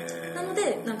かな。なの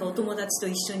でなんかお友達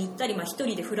と一緒に行ったり、一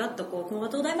人でフラッと駒場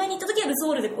東大前に行った時はル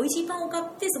ソールで美味しいパンを買っ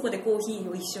てそこでコーヒー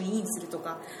を一緒にインすると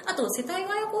か、あと世田谷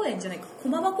公園じゃないか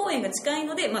駒場公園が近い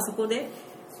ので、そこで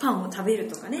パンを食べる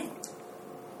とかね。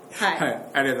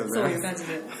ありがとうございます。そういう感じ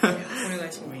でお願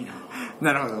いします。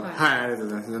なるほど。ありがとう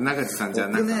ございます。中地さんじゃあ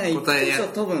なんか答えや。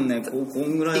多分ねこ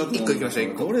んぐらいだと思う。1個いきましょう。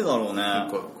1個。どれだろうね。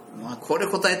これ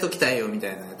答えときたいよみ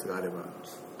たいなやつがあれば。なん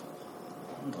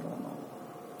だろ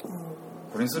うな。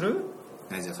これにする？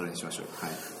じゃあそれにしましょう。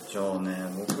じゃあね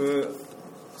僕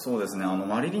そうですね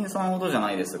マリリンさんほどじゃ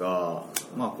ないですが、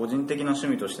個人的な趣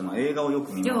味として映画をよ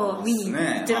く見ますね。見に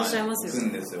行ってらっしゃいますよ。行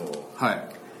くんですよ。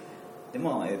で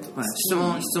質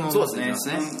問そうです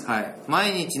ね。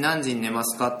毎日何時に寝ま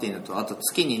すかっていうのと、あと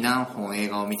月に何本映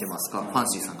画を見てますか？ファン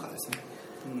シーさんからですね。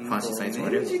ファンシーさん寝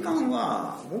る時間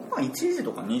は僕は1時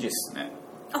とか2時ですね。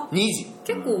2時？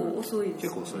結構遅いです。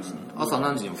結構遅いですね。朝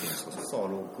何時に起きるんですか？朝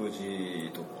6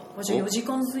時とか。じゃあ4時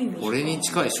間睡眠。俺に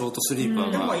近いショートスリーパ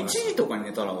ーが。1時とかに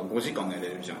寝たら5時間寝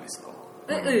れるじゃないですか。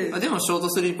でもショート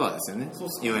スリーパーですよね。そう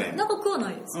ですね。長くはな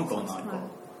いです。長くはないか。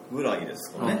ぐらいで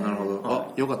すかね。なるほ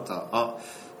ど。よかった。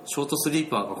ショートスリー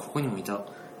パーがここにもいた。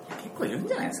結構いるん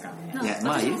じゃないですかね。いや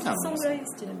いるかも。そんぐらいで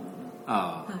すちな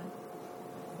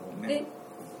みに。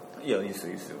いやいいです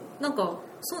よ。なんか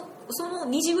そ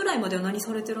の2時ぐらいまでは何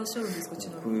されてらっしゃるんですか？ち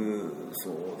なみに。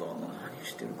そうだな、何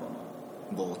してるかな。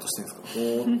ぼーっとしてるん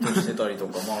ですか？ぼーっとしてたりと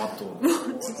かあと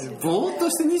ぼーっと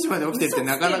して2時まで起きてるって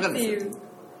なかなかですよ。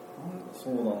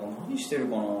そうだな、何してる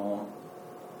かな。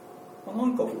な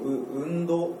んか運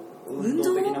動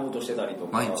的なことしてたりと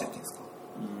か。毎日やってるんですか？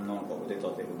なんか腕立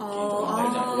て腹筋とか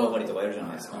風呂上がりとかやるじゃな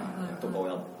いですか、とかを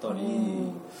やったり、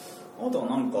あとは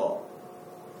なんか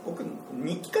僕日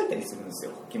記書いたりするんです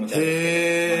よ。気持ち悪い。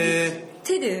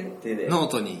手でノー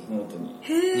トに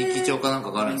日記帳かなん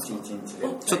かがあるんですか？一日で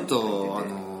ちょっと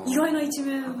意外な一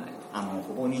面。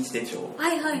ほぼ日手帳を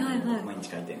毎日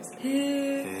書いてるんですけ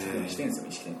ど、してるん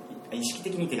ですよ。意識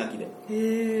的に手書きで。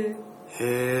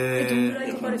どんぐら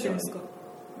い書かれてるんですか？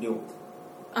量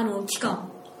期間。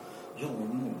いや俺も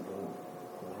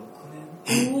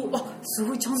5、6年。す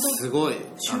ごいちゃんと。すごい。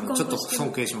ちょっと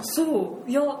尊敬します。そ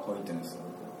う。いや。書いてるんですよ。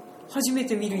初め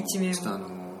て見る一面。ちょっと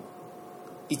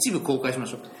一部公開しま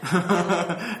しょう。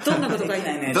どんなこと書い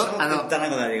てるね。どんなこと書い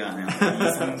てるからね。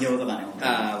産業とかね。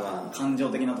感情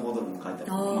的なところとかも書いてあ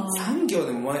る。産業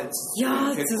でも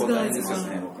結構大事ですよ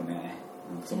ね。僕ね、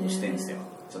そうしてるんですよ。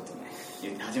ちょっとね、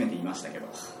初めて言いましたけど。う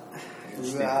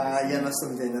わー、嫌な人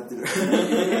みたいになってる。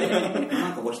な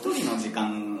んかこう一人の時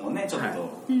間をね、ちょっと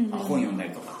本読んだ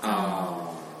りと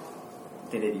か、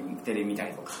テレビ見た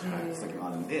りとかそういう時もあ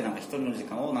るんで、なんか一人の時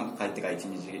間をなんか帰ってから1時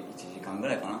間ぐ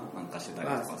らいかな、なんかしてたり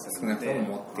とかするので、少なく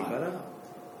とも持ってから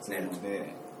寝るの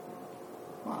で、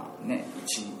まあね、1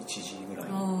時ぐらい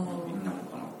になるの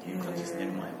かなっていう感じですね、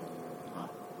前は。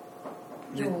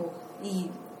いい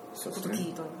こと聞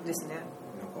いたんですね。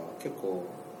なんか結構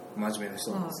真面目な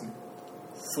人なんですね。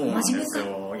そうなんです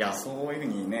よ。いや、そういうふ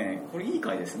うにね、これいい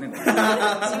回ですね。自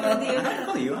分で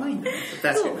言わないんだよね。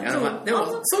確かに。でも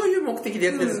そういう目的で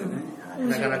やってるんですよね。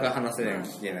なかなか話せない、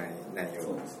聞けない内容。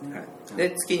そうですね。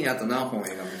で、月にあと何本映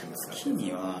画見てますか？月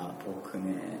には僕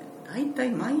ね、大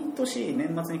体毎年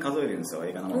年末に数えるんですよ、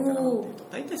映画の何かなっていうと。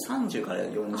大体30から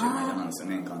40の間なんですよ、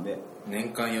年間で。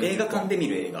年間40。映画館で見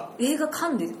る映画。映画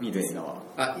館で見る映画は。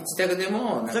自宅で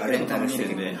もなんかレンタルして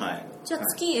るんで。じゃあ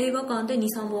月映画館で2、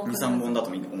3本。2、3本だ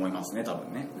と思いますね、多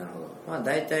分ね。なるほど。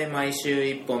大体毎週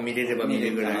1本見れれば見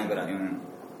れるぐらい。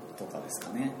とかです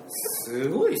かね。す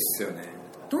ごいっすよね。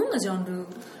どんなジャンル？い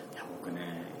や、僕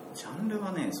ね、ジャンル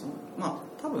はね、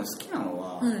多分好きなの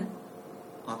は、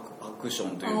アクシ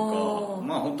ョンというか、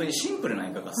本当にシンプルな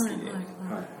映画が好きで。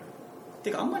て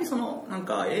かあんまりなん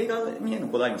か映画にへの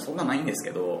こだわりもそんなないんです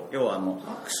けど、要はア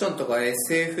クションとか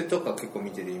SF とか結構見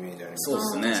てるイメージあります。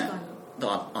そうですね。だ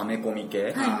からアメコミ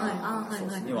系。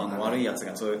要は悪いやつ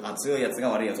が強いやつが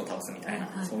悪いやつを倒すみたいな、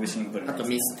そういうシンプルな。あと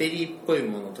ミステリーっぽい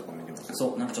ものとか見てます。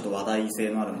そう、なんかちょっと話題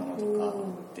性のあるものとか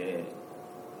って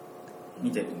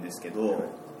見てるんですけど、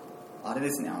あれ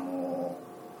ですね、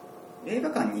映画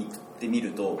館に行ってみ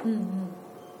ると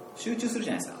集中する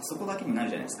じゃないですか。そこだけになる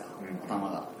じゃないですか、頭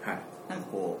が。なんか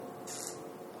こ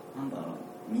う、なんだろう、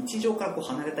日常からこう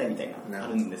離れたいみたいなあ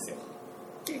るんですよ。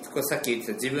結構さっき言っ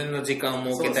てた自分の時間を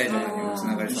設けたいというのにつ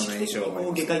ながりそうな印象が。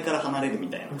下界から離れるみ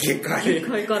たいな。下界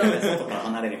から外から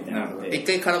離れるみたいなので、一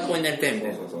回空っぽになりたいみた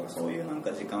いな。そういうなん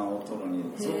か時間を取るに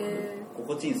すごく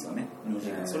心地いいんですよね。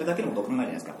それだけのことを考えるじゃな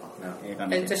いですか。映画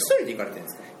じゃあ一人で行かれてるんで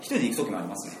すか？一人で行く時もあり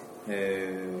ますね。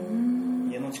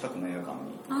家の近くの映画館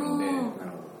に行くので、行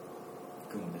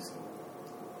くんですよ。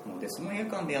でその映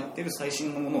画館でやってる最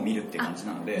新のものを見るっていう感じ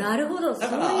なので、なるほど。だ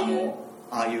から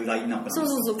ああいうラインナップなんですよ。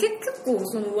そう結構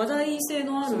その話題性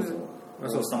のある。王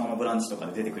様のブランチとか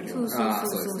で出てくるような。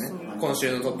そうですね。今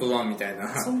週のトップ1みたいな。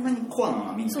そんなにコアなの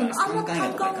は見に行かない。あんま体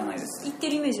行かないです。行って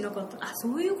るイメージなかった。そ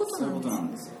ういうことな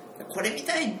んですよ。これ見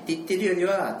たいって言ってるより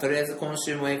は、とりあえず今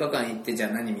週も映画館行ってじゃ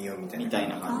あ何見ようみたい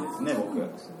な感じですね、僕。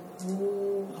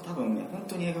多分ね、本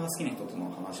当に映画が好きな人と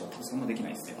の話は多分そんなできな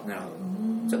いですよ。なるほ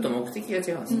ど。ちょっと目的が違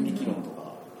うんですね。力論と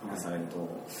か話されると、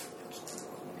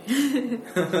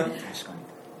確か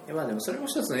に。でもそれも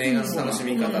一つの映画の楽し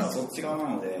み方。そっち側な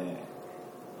ので。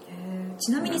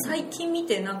ちなみに最近見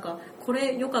てなんかこ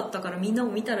れ良かったからみんな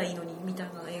も見たらいいのにみたい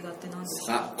な映画って何です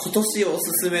か？今年おす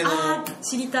すめの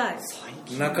知りたい。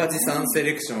中地さんセ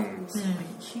レクション。最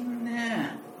近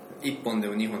ね、1本で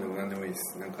も2本でも何でもいいで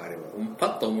す。なんかあればパ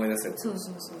ッと思い出せる。そう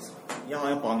いや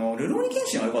やっぱルローニケン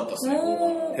シンは良かったですね。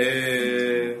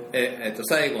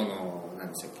最後の何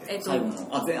でしたっけ？最後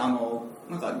の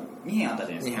なんか2編あった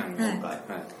じゃないですか。2編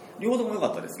両方とも良か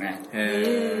ったですね。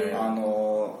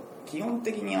基本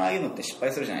的にああいうのって失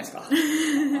敗するじゃないですか。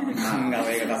漫画を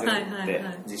映画化するって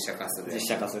実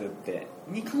写化するって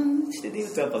に関してで言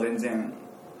うとやっぱ全然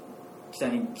期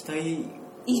待い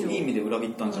い意味で裏切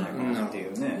ったんじゃないかなってい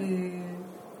うね。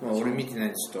俺見てないん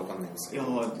でちょっと分かんないんですけど。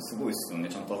いやすごいですよね。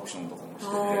ちゃんとアクションとかもし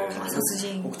てて、殺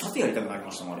人。僕盾やりたくなり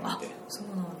ましたもん、あれ見て。そう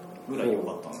なんだ。ぐらい良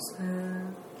かったんですよ。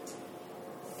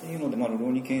っていうので、ルロ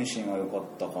ーニケンシンは良かっ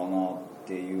たかなっ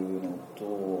ていうのと、あ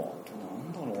とな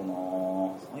んだろうな、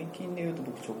最近で言うと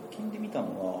僕直近で見たの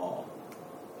は、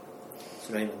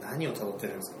それは今何を辿って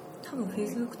るんですか？多分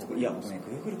Facebook とか。いや、僕ね、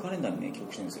Google カレンダーにね、記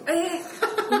録してるんですよ。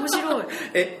面白い。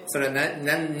それは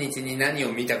何日に何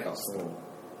を見たか。そう。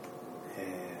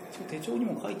手帳に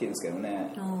も書いてるんですけど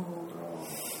ね。な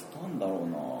んだろう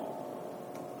な。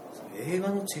映画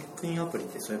のチェックインアプリっ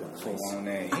てそういえばないですよ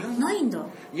ね。ないんだ。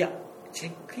いやチェ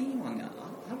ックインはねあ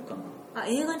るかな。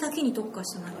映画だけに特化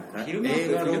してない。フィル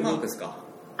マークですか。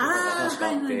確か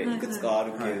あっていくつかあ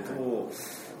るけれど、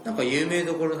なんか有名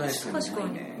どころないし、確か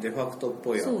にデファクトっ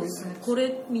ぽいアプリ。そうですね。こ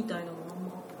れみたいなの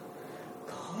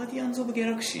ガーディアンズ・オブ・ギャ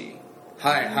ラクシーとか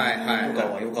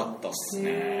は良かったっす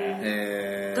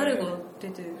ね。誰が出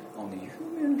てる？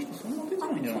有名な人そんな出てな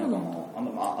いんじゃないかな。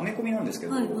アメコミなんですけ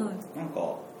ど、なんか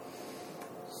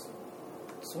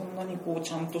そんなにこう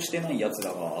ちゃんとしてないやつ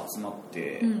らが集まっ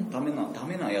て、ダメ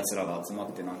なやつらが集ま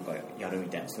ってなんかやるみ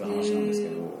たいなそういう話なんですけ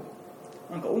ど、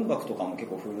なんか音楽とかも結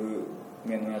構古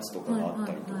めのやつとかがあっ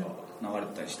たりとか流れ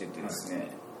てたりしててですね。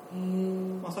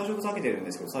最初避けてるん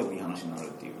ですけど最後いい話になる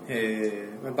ってい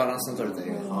う。バランスの取れた映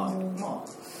画。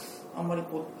あんまり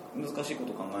こう難しいこ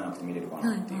と考えなくて見れるか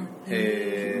なっていう、気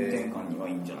分転換には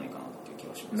いいんじゃないかなっていう気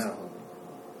がします。なるほ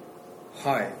ど。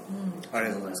はい、あり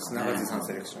がとうございます。中地さん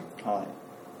セレクション。はい。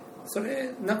そ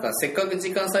れなんかせっかく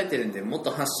時間割いてるんでもっ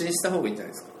と発信した方がいいんじゃな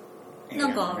いですか。な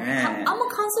んか、あんま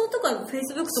感想とか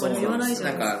Facebook とかで言わないじゃ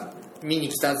ないですか。なんか見に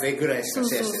来たぜぐらいしか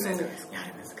シェアしてないじゃないですか。いやあ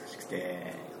れ難しくて。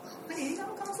映画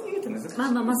の感想を言うと難しい。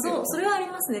それはあり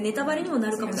ますね。ネタバレにも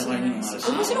なるかもしれない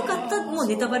し、面白かったも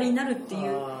ネタバレになるっていう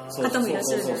方もいらっ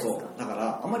しゃるじゃないですか。だか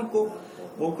らあんまりこう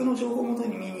僕の情報をもと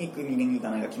に見に行く見に行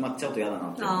かないが決まっちゃうと嫌だな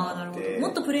って思って。なるほど。も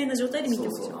っとプレーンな状態で見て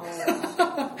ほしい。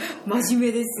真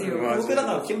面目ですよ。僕だ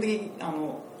から基本的に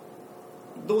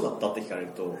どうだったって聞かれる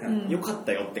と、良かっ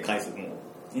たよって返すもう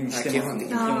してます。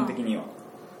基本的には。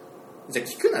じゃあ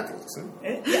聞くなってことです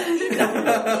ね。いやいいんだけ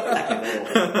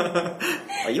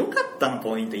ど良かったの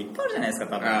ポイントいっぱいあるじゃないです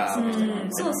か多分。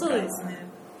そうですね。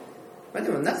で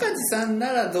も中地さん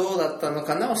ならどうだったの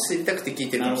かなを知りたくて聞い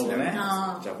てるかもしれない。じ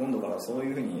ゃあ今度からそう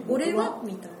いうふうに俺は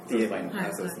みたいなって言えばいいのか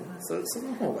な。そうですね。そ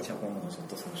の方がじゃあ今度ちょっ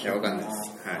といやわかんないです。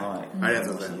はい。ありが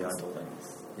とうございます。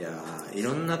いやい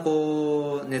ろんな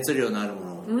こう熱量のあるも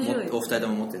のをお二人と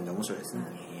も持ってるんで面白いですね。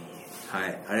は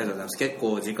い、ありがとうございます。結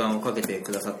構時間をかけて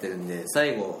くださってるんで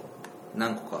最後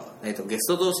何個か、ゲス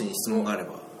ト同士に質問があれ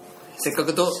ば。せっか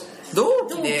く同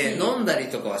期で飲んだり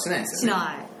とかはしないんですよね。し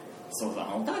ない。そうだ、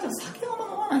お互い酒は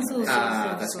飲まないんですよ。確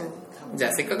かに。じゃ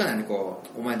あせっかくなんでこ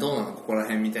うお前どうなのここら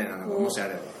辺みたいなのがもしあ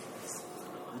れば。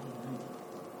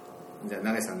じゃあ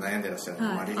永井さん悩んでらっしゃる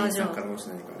のマリリンさんからもし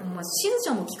何か。しずち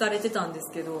ゃんも聞かれてたんで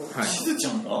すけど、しずち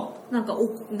ゃんがなんか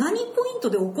何ポイント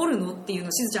で怒るのっていうの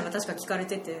をしずちゃんが確か聞かれ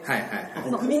てて、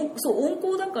そう温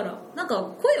厚だからなん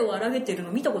か声を荒げてる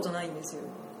の見たことないんですよ。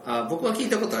僕は聞い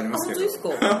たことありますけど。本当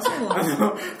ですか？そうなんです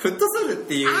か。フットサルっ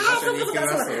ていう場所に行きま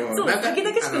すと、だ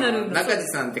けしくなるんだ。中地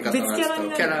さんって方はちょっ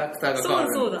とキャラクターが変わ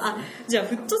る。そうだ。じゃあ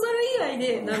フットサル以外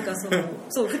でなんかそ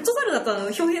うフットサルだったら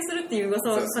表現するっていう噂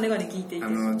はかねがね聞いていて、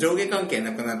上下関係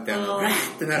なくなってっ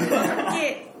てなる。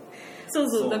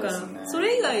そうだからそ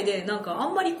れ以外でなんかあ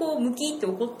んまりこうムキって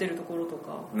怒ってるところと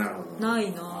かな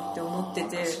いなって思って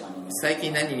て、最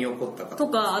近何に怒ったかと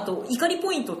か、あと怒り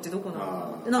ポイントってどこな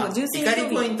の？なんか純粋に怒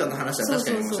りポイントの話は確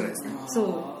かに面白いですね。そう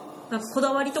なんかこ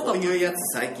だわりとかこういうやつ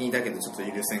最近だけどちょっと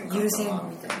許せんみたい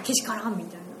な、けしからんみ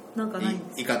たいななんかないんで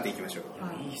す。怒っていきましょう。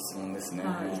いい質問ですね。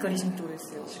怒り浸透で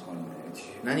すよ。確かにね。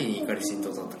何に怒り浸透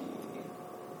だったか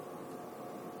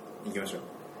いきましょう。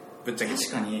ぶっちゃけ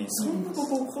確かにそんなこと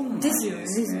起こんないです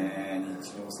ね。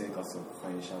日常生活を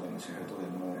会社でも仕事で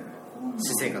も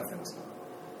私生活でも私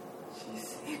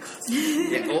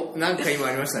生活なんか今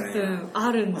ありましたね。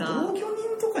あるんだ。同居人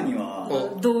とかには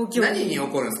何に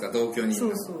怒るんですか同居人。そ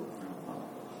う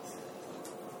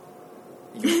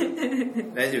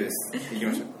大丈夫です。行き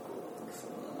ましょう。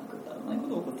くだらないこ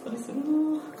と起こったりするな。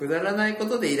くだらないこ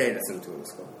とでイライラするってことで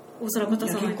すか？お皿片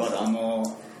さない。結構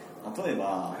例え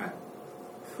ば、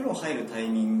風呂入るタイ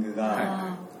ミング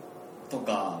が、と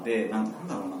かでなん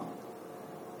だろうな、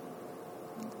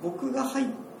僕が入っ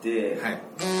て、違うな、入っ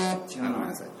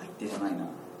てじゃないな、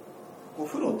お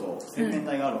風呂と洗面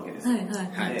台があるわけですよ。で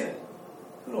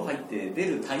風呂入って出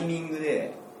るタイミング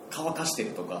で乾かして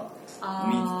るとか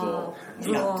見ると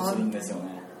イラッとするんですよ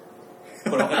ね。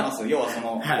これ分かります？要は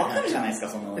分かるじゃないです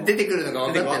か、出てくるの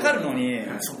が分かるのに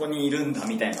そこにいるんだ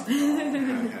みたいな。ちょっと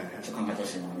考えてほ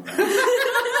しいなみたいな。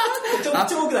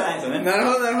超くだらないですよね。なる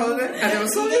ほどね。でも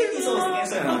そういうそうな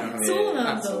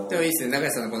んだ。でもいいですね、永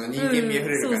井さんのこの人間味あふ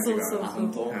れる感じが。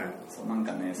本当。そうなん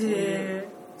かね、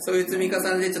そういう積み重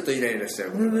ねでちょっとイライラしちゃ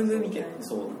う。みたいな。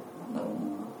そうなんだろ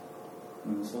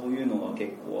うな。そういうのが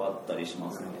結構あったりし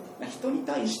ますね。人に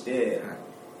対して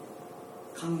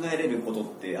考えれることっ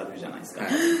てあるじゃないですか。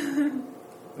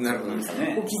なるほどです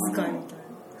ね。お気遣いみたい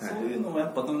な。そういうのをや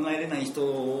っぱ考えれない人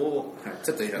を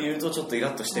ちょっと見るとちょっとイラ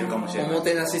ッとしてるかもしれない。おも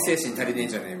てなし精神足りねえん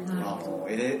じゃねえみたいな。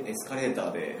エスカレータ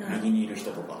ーで右にいる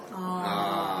人とか、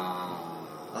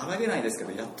荒げないですけ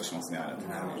どイラッとしますね。あ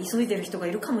れ急いでる人が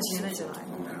いるかもしれないじゃない。な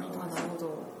るほ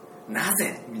ど。な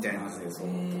ぜみたいな。なぜそう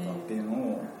とかっていうのを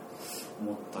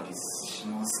思ったりし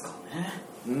ますかね。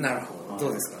なるほど。ど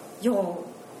うですか。いや、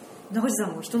中地さ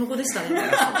んも人の子でしたね。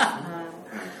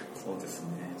そうですね。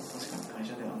確かに会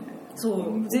社ではね。そ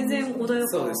う全然穏やか。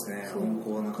そうですね。温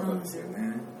厚な方ですよ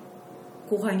ね。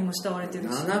後輩にも慕われてるし。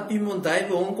7ピもだい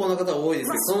ぶ温厚な方多いで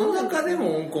すけど、その中で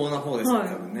も温厚な方ですよね。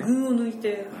多分ね。群を抜い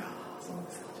て。そう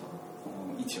ですか。こ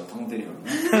の位置を保てるように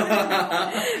ね。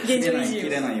現状維持を切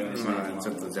れないようにしないと。ち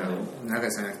ょっとじゃあ中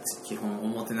井さんが基本お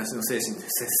もてなしの精神で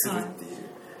接するっていう。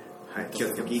はい。気を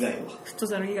つけます。以外は。フット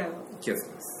サル以外は。気をつ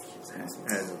けます。ありがとう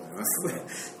ございま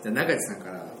す。じゃあ中地さん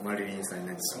からマリリンさんに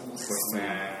何かご質問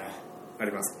あ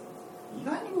りますか。意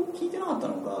外に僕聞いてなかった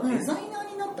のが、デザイナ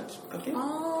ーになったきっかけ。なる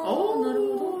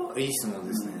ほど。いい質問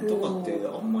ですね。とかって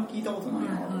あんまり聞いたことない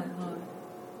な。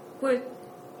これ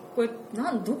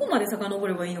どこまで遡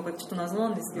ればいいのかちょっと謎な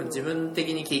んですけど。自分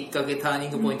的にきっかけターニ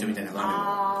ングポイントみたいなのが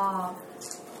ある。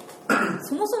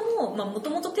そもそももと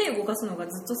もと手を動かすのが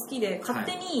ずっと好きで、勝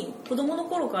手に子供の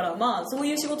頃からそう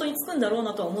いう仕事に就くんだろう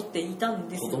なとは思っていたん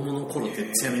ですよ。子供の頃っ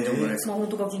てちなみにどのぐらいですか。本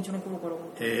当ガキンチョの頃から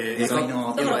デザイ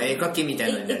ナーだから絵描きみた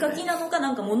いな。絵描きなのか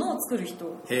なんか物を作る人、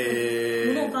物を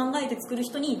考えて作る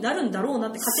人になるんだろうな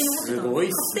って勝手に思って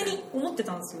た。勝手に思って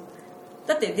たんですよ。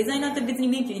だってデザイナーって別に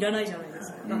免許いらないじゃないで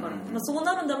すか。だから、そう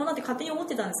なるんだろうなって勝手に思っ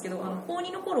てたんですけど、高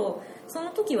2の頃その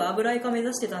時は油絵家目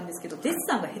指してたんですけど、デッ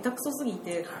サンが下手くそすぎ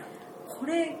て、こ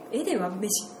れ絵では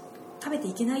飯食べて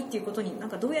いけないっていうことになん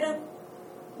かどうやらう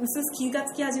すうす気が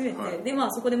つき始めて、で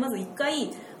そこでまず1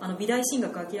回美大進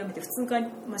学諦めて普通科に、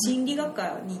心理学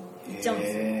科に行っちゃうん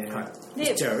ですよ。で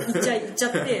行っちゃ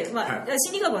って、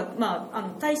心理学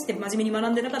は、大して真面目に学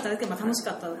んでなかったんですけど、楽し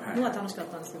かったのは楽しかっ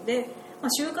たんですよ。で、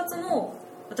就活も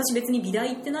私別に美大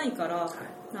行ってないから、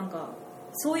なんか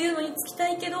そういうのに就きた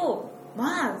いけど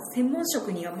専門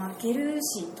職には負ける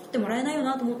し取ってもらえないよ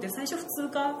なと思って、最初普通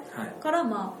科から、な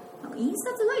んか印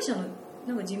刷会社の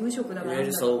なんか事務職だか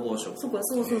ら総合職、そ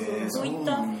ういっ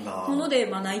たもので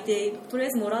内定とりあ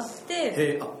えずもらっ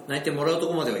て、内定もらうと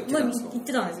こまでは行ってたんですか。行っ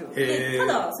てたんですよ。でた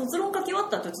だ卒論書き終わっ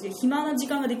た後で暇な時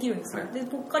間ができるんですよ。で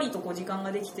ぽっかりと時間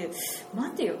ができて、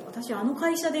待てよ、私あの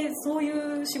会社でそう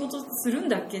いう仕事するん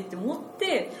だっけって思っ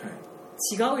て、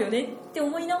違うよねって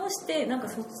思い直して、なんか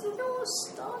卒業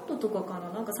した後とかかな、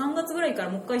なんか3月ぐらいから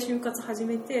もう一回就活始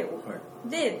めて、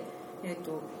で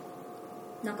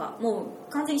なんかも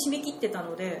う完全に締め切ってた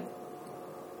ので、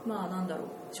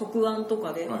職案と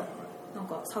かでなん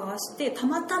か探して、た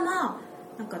またま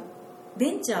なんか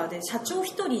ベンチャーで社長1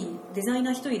人デザイ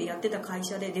ナー1人でやってた会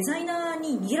社でデザイナー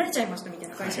に逃げられちゃいましたみたい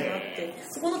な会社があって、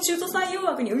そこの中途採用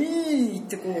枠にっ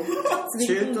てこう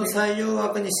中途採用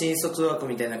枠に新卒枠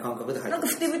みたいな感覚で入って、なんか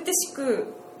ふてぶてし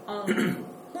く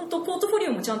本当ポートフォリ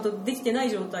オもちゃんとできてない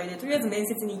状態でとりあえず面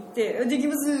接に行ってでき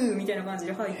ますみたいな感じ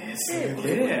で入って、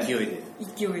勢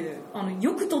いで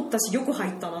よく取ったしよく入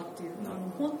ったなっていう、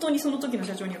本当にその時の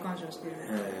社長には感謝している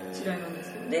次第なんで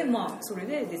すけど、でそれ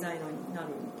でデザイナーになる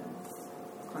みたい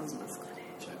な感じですかね。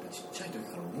じゃあちっちゃい時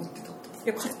から思ってたっ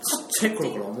て。いや、ちっちゃい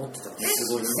頃から思ってたって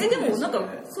すごいですね。でもなんか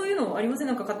そういうのありません？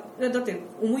なんかだって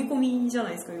思い込みじゃな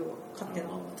いですか、要は勝手な。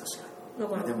確かに。だ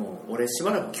からでも俺し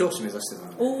ばらく教師目指してたん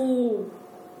で。な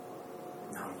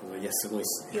るほど。いやすごいで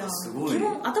すね。いやすごい。基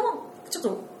本頭ちょっ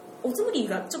とおつむり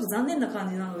がちょっと残念な感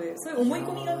じなので、そういう思い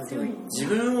込みが強い。自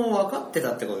分を分かって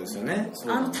たってことですよね。多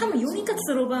分読み書き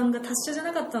そろばんが達者じゃ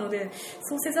なかったので、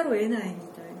そうせざるを得ないみ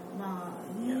たいな。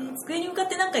机に向かっ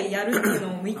て何かやるっていうの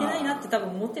も向いてないなって多分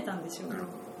思ってたんでしょうね。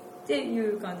ってい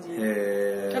う感じ。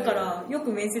だからよ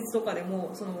く面接とかで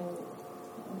もその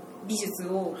美術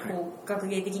をこう学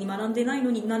芸的に学んでない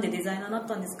のになんでデザイナーになっ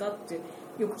たんですかって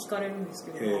よく聞かれるんです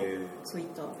けど、そういっ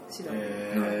た次第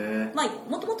で、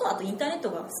もともとあとインターネット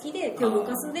が好きで手を動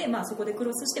かすで、そこでク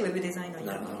ロスしてウェブデザイナーに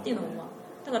なったっていうのも、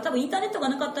だから多分インターネットが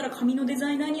なかったら紙のデザ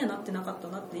イナーにはなってなかった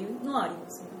なっていうのはありま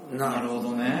すね。なるほ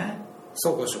どね。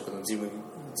総合職の事務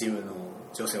の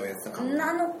女性をやってたか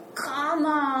なのか、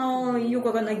よく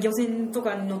わかんない。漁船と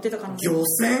かに乗ってた可能性。漁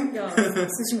船？いや、寿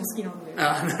司も好きなんで。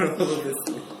なるほどで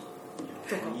すね。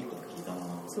とか、いいこと聞いたな。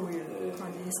そういう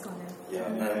感じですかね。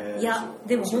いや、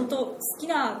でも本当好き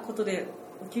なことで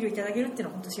お給料いただけるっていう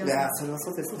のは本当幸せです。いや、それは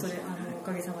そうですね。外でお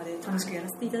かげさまで楽しくやら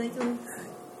せていただいております。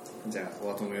じゃあ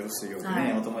お後もよろしいようで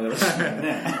ね、お供よろしいよ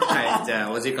ねはい、じゃ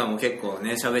あお時間も結構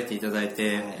ね喋っていただい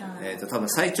て、多分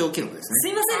最長記録ですね。す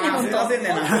いませんね、本当。すいませんね、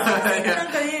なん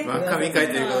かね、まあ神回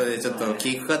ということでちょっと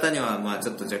聞く方にはまあち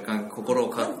ょっと若干心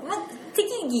を適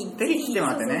宜来ても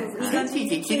らってね、適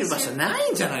宜切る場所な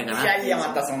いんじゃないかな。いやま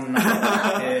たそんな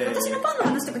私のパンの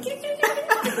話とかキルキルキル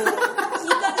キルってこういい感じ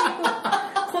に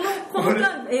この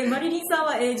間マリリンさん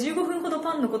は15分ほど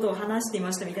パンのことを話してい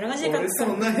ましたみたいな感じで、俺そ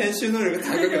んな編集能力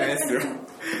高くないですよ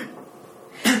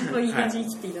いい感じに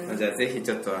切っていただきます。じゃあぜひ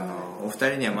ちょっとお二人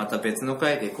にはまた別の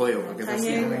回で声をかけさせ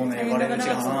ていただきます。もうね、バレ口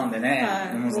が挟なんでね、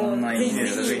もうそんないいね、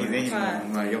ぜひぜひ、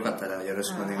まあよかったらよろ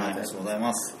しくお願いいたし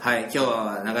ます。はい、はい、今日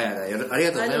は長い間あり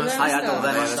がとうございました。ありがとうご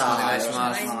ざいました。よろしくお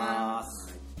願いします。